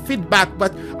want a feedback,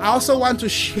 but I also want to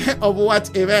share of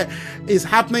what is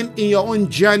happening in your own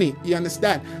journey. You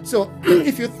understand? So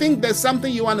if you think there's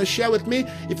something you want to share with me,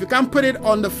 if you can put it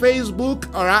on the Facebook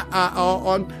or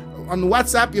on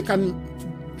WhatsApp, you can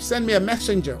send me a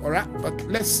messenger. All right, but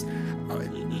let's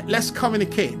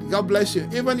communicate. God bless you.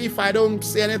 Even if I don't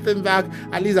say anything back,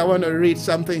 at least I want to read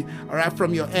something, all right,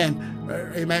 from your end.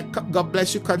 Amen. God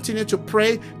bless you. Continue to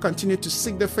pray. Continue to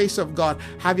seek the face of God.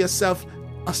 Have yourself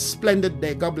a splendid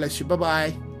day. God bless you.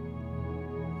 Bye-bye.